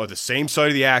on the same site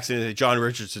of the accident that John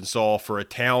Richardson saw for a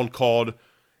town called,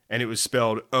 and it was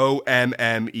spelled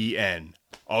O-M-M-E-N.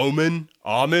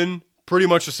 Omen, pretty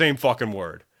much the same fucking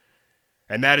word.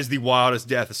 And that is the wildest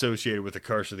death associated with the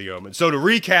Curse of the Omen. So to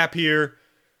recap here,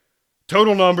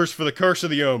 total numbers for the Curse of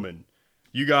the Omen.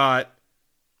 You got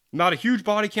not a huge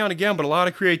body count again, but a lot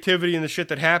of creativity in the shit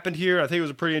that happened here. I think it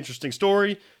was a pretty interesting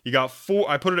story. You got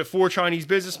I put it at 4 Chinese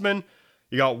businessmen.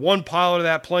 You got 1 pilot of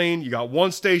that plane. You got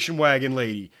 1 station wagon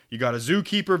lady. You got a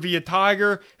zookeeper via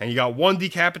tiger. And you got 1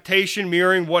 decapitation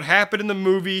mirroring what happened in the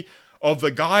movie of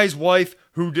the guy's wife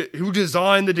who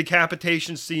designed the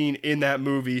decapitation scene in that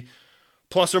movie.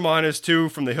 Plus or minus 2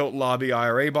 from the Hilton lobby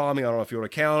IRA bombing. I don't know if you want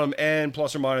to count them. And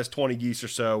plus or minus 20 geese or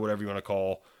so, whatever you want to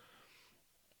call.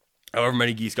 However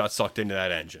many geese got sucked into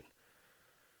that engine.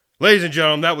 Ladies and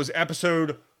gentlemen, that was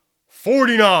episode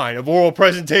 49 of Oral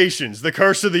Presentations, The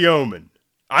Curse of the Omen.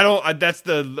 I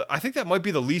think that might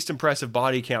be the least impressive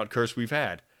body count curse we've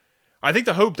had. I think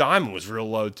the Hope Diamond was real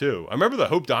low, too. I remember the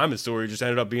Hope Diamond story just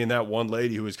ended up being that one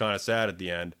lady who was kind of sad at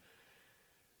the end.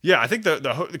 Yeah, I think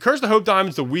the Curse of the Hope Diamond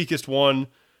is the weakest one.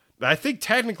 I think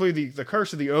technically the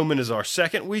Curse of the Omen is our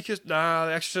second weakest. Nah,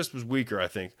 the Exorcist was weaker, I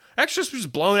think. Exorcist was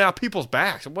just blowing out people's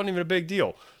backs. It wasn't even a big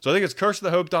deal. So I think it's Curse of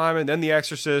the Hope Diamond, then the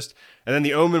Exorcist, and then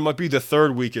the Omen might be the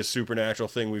third weakest supernatural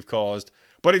thing we've caused.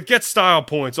 But it gets style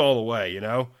points all the way, you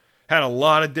know? Had a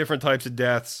lot of different types of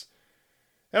deaths.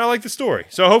 And I like the story.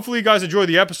 So hopefully you guys enjoyed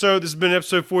the episode. This has been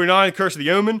episode 49, Curse of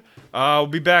the Omen. We'll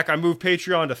be back. I moved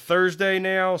Patreon to Thursday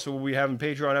now, so we'll be having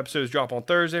Patreon episodes drop on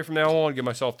Thursday from now on. Give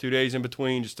myself 2 days in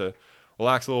between just to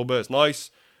relax a little bit. It's nice.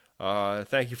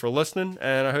 Thank you for listening,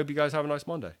 and I hope you guys have a nice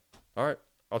Monday. All right.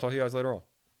 I'll talk to you guys later on.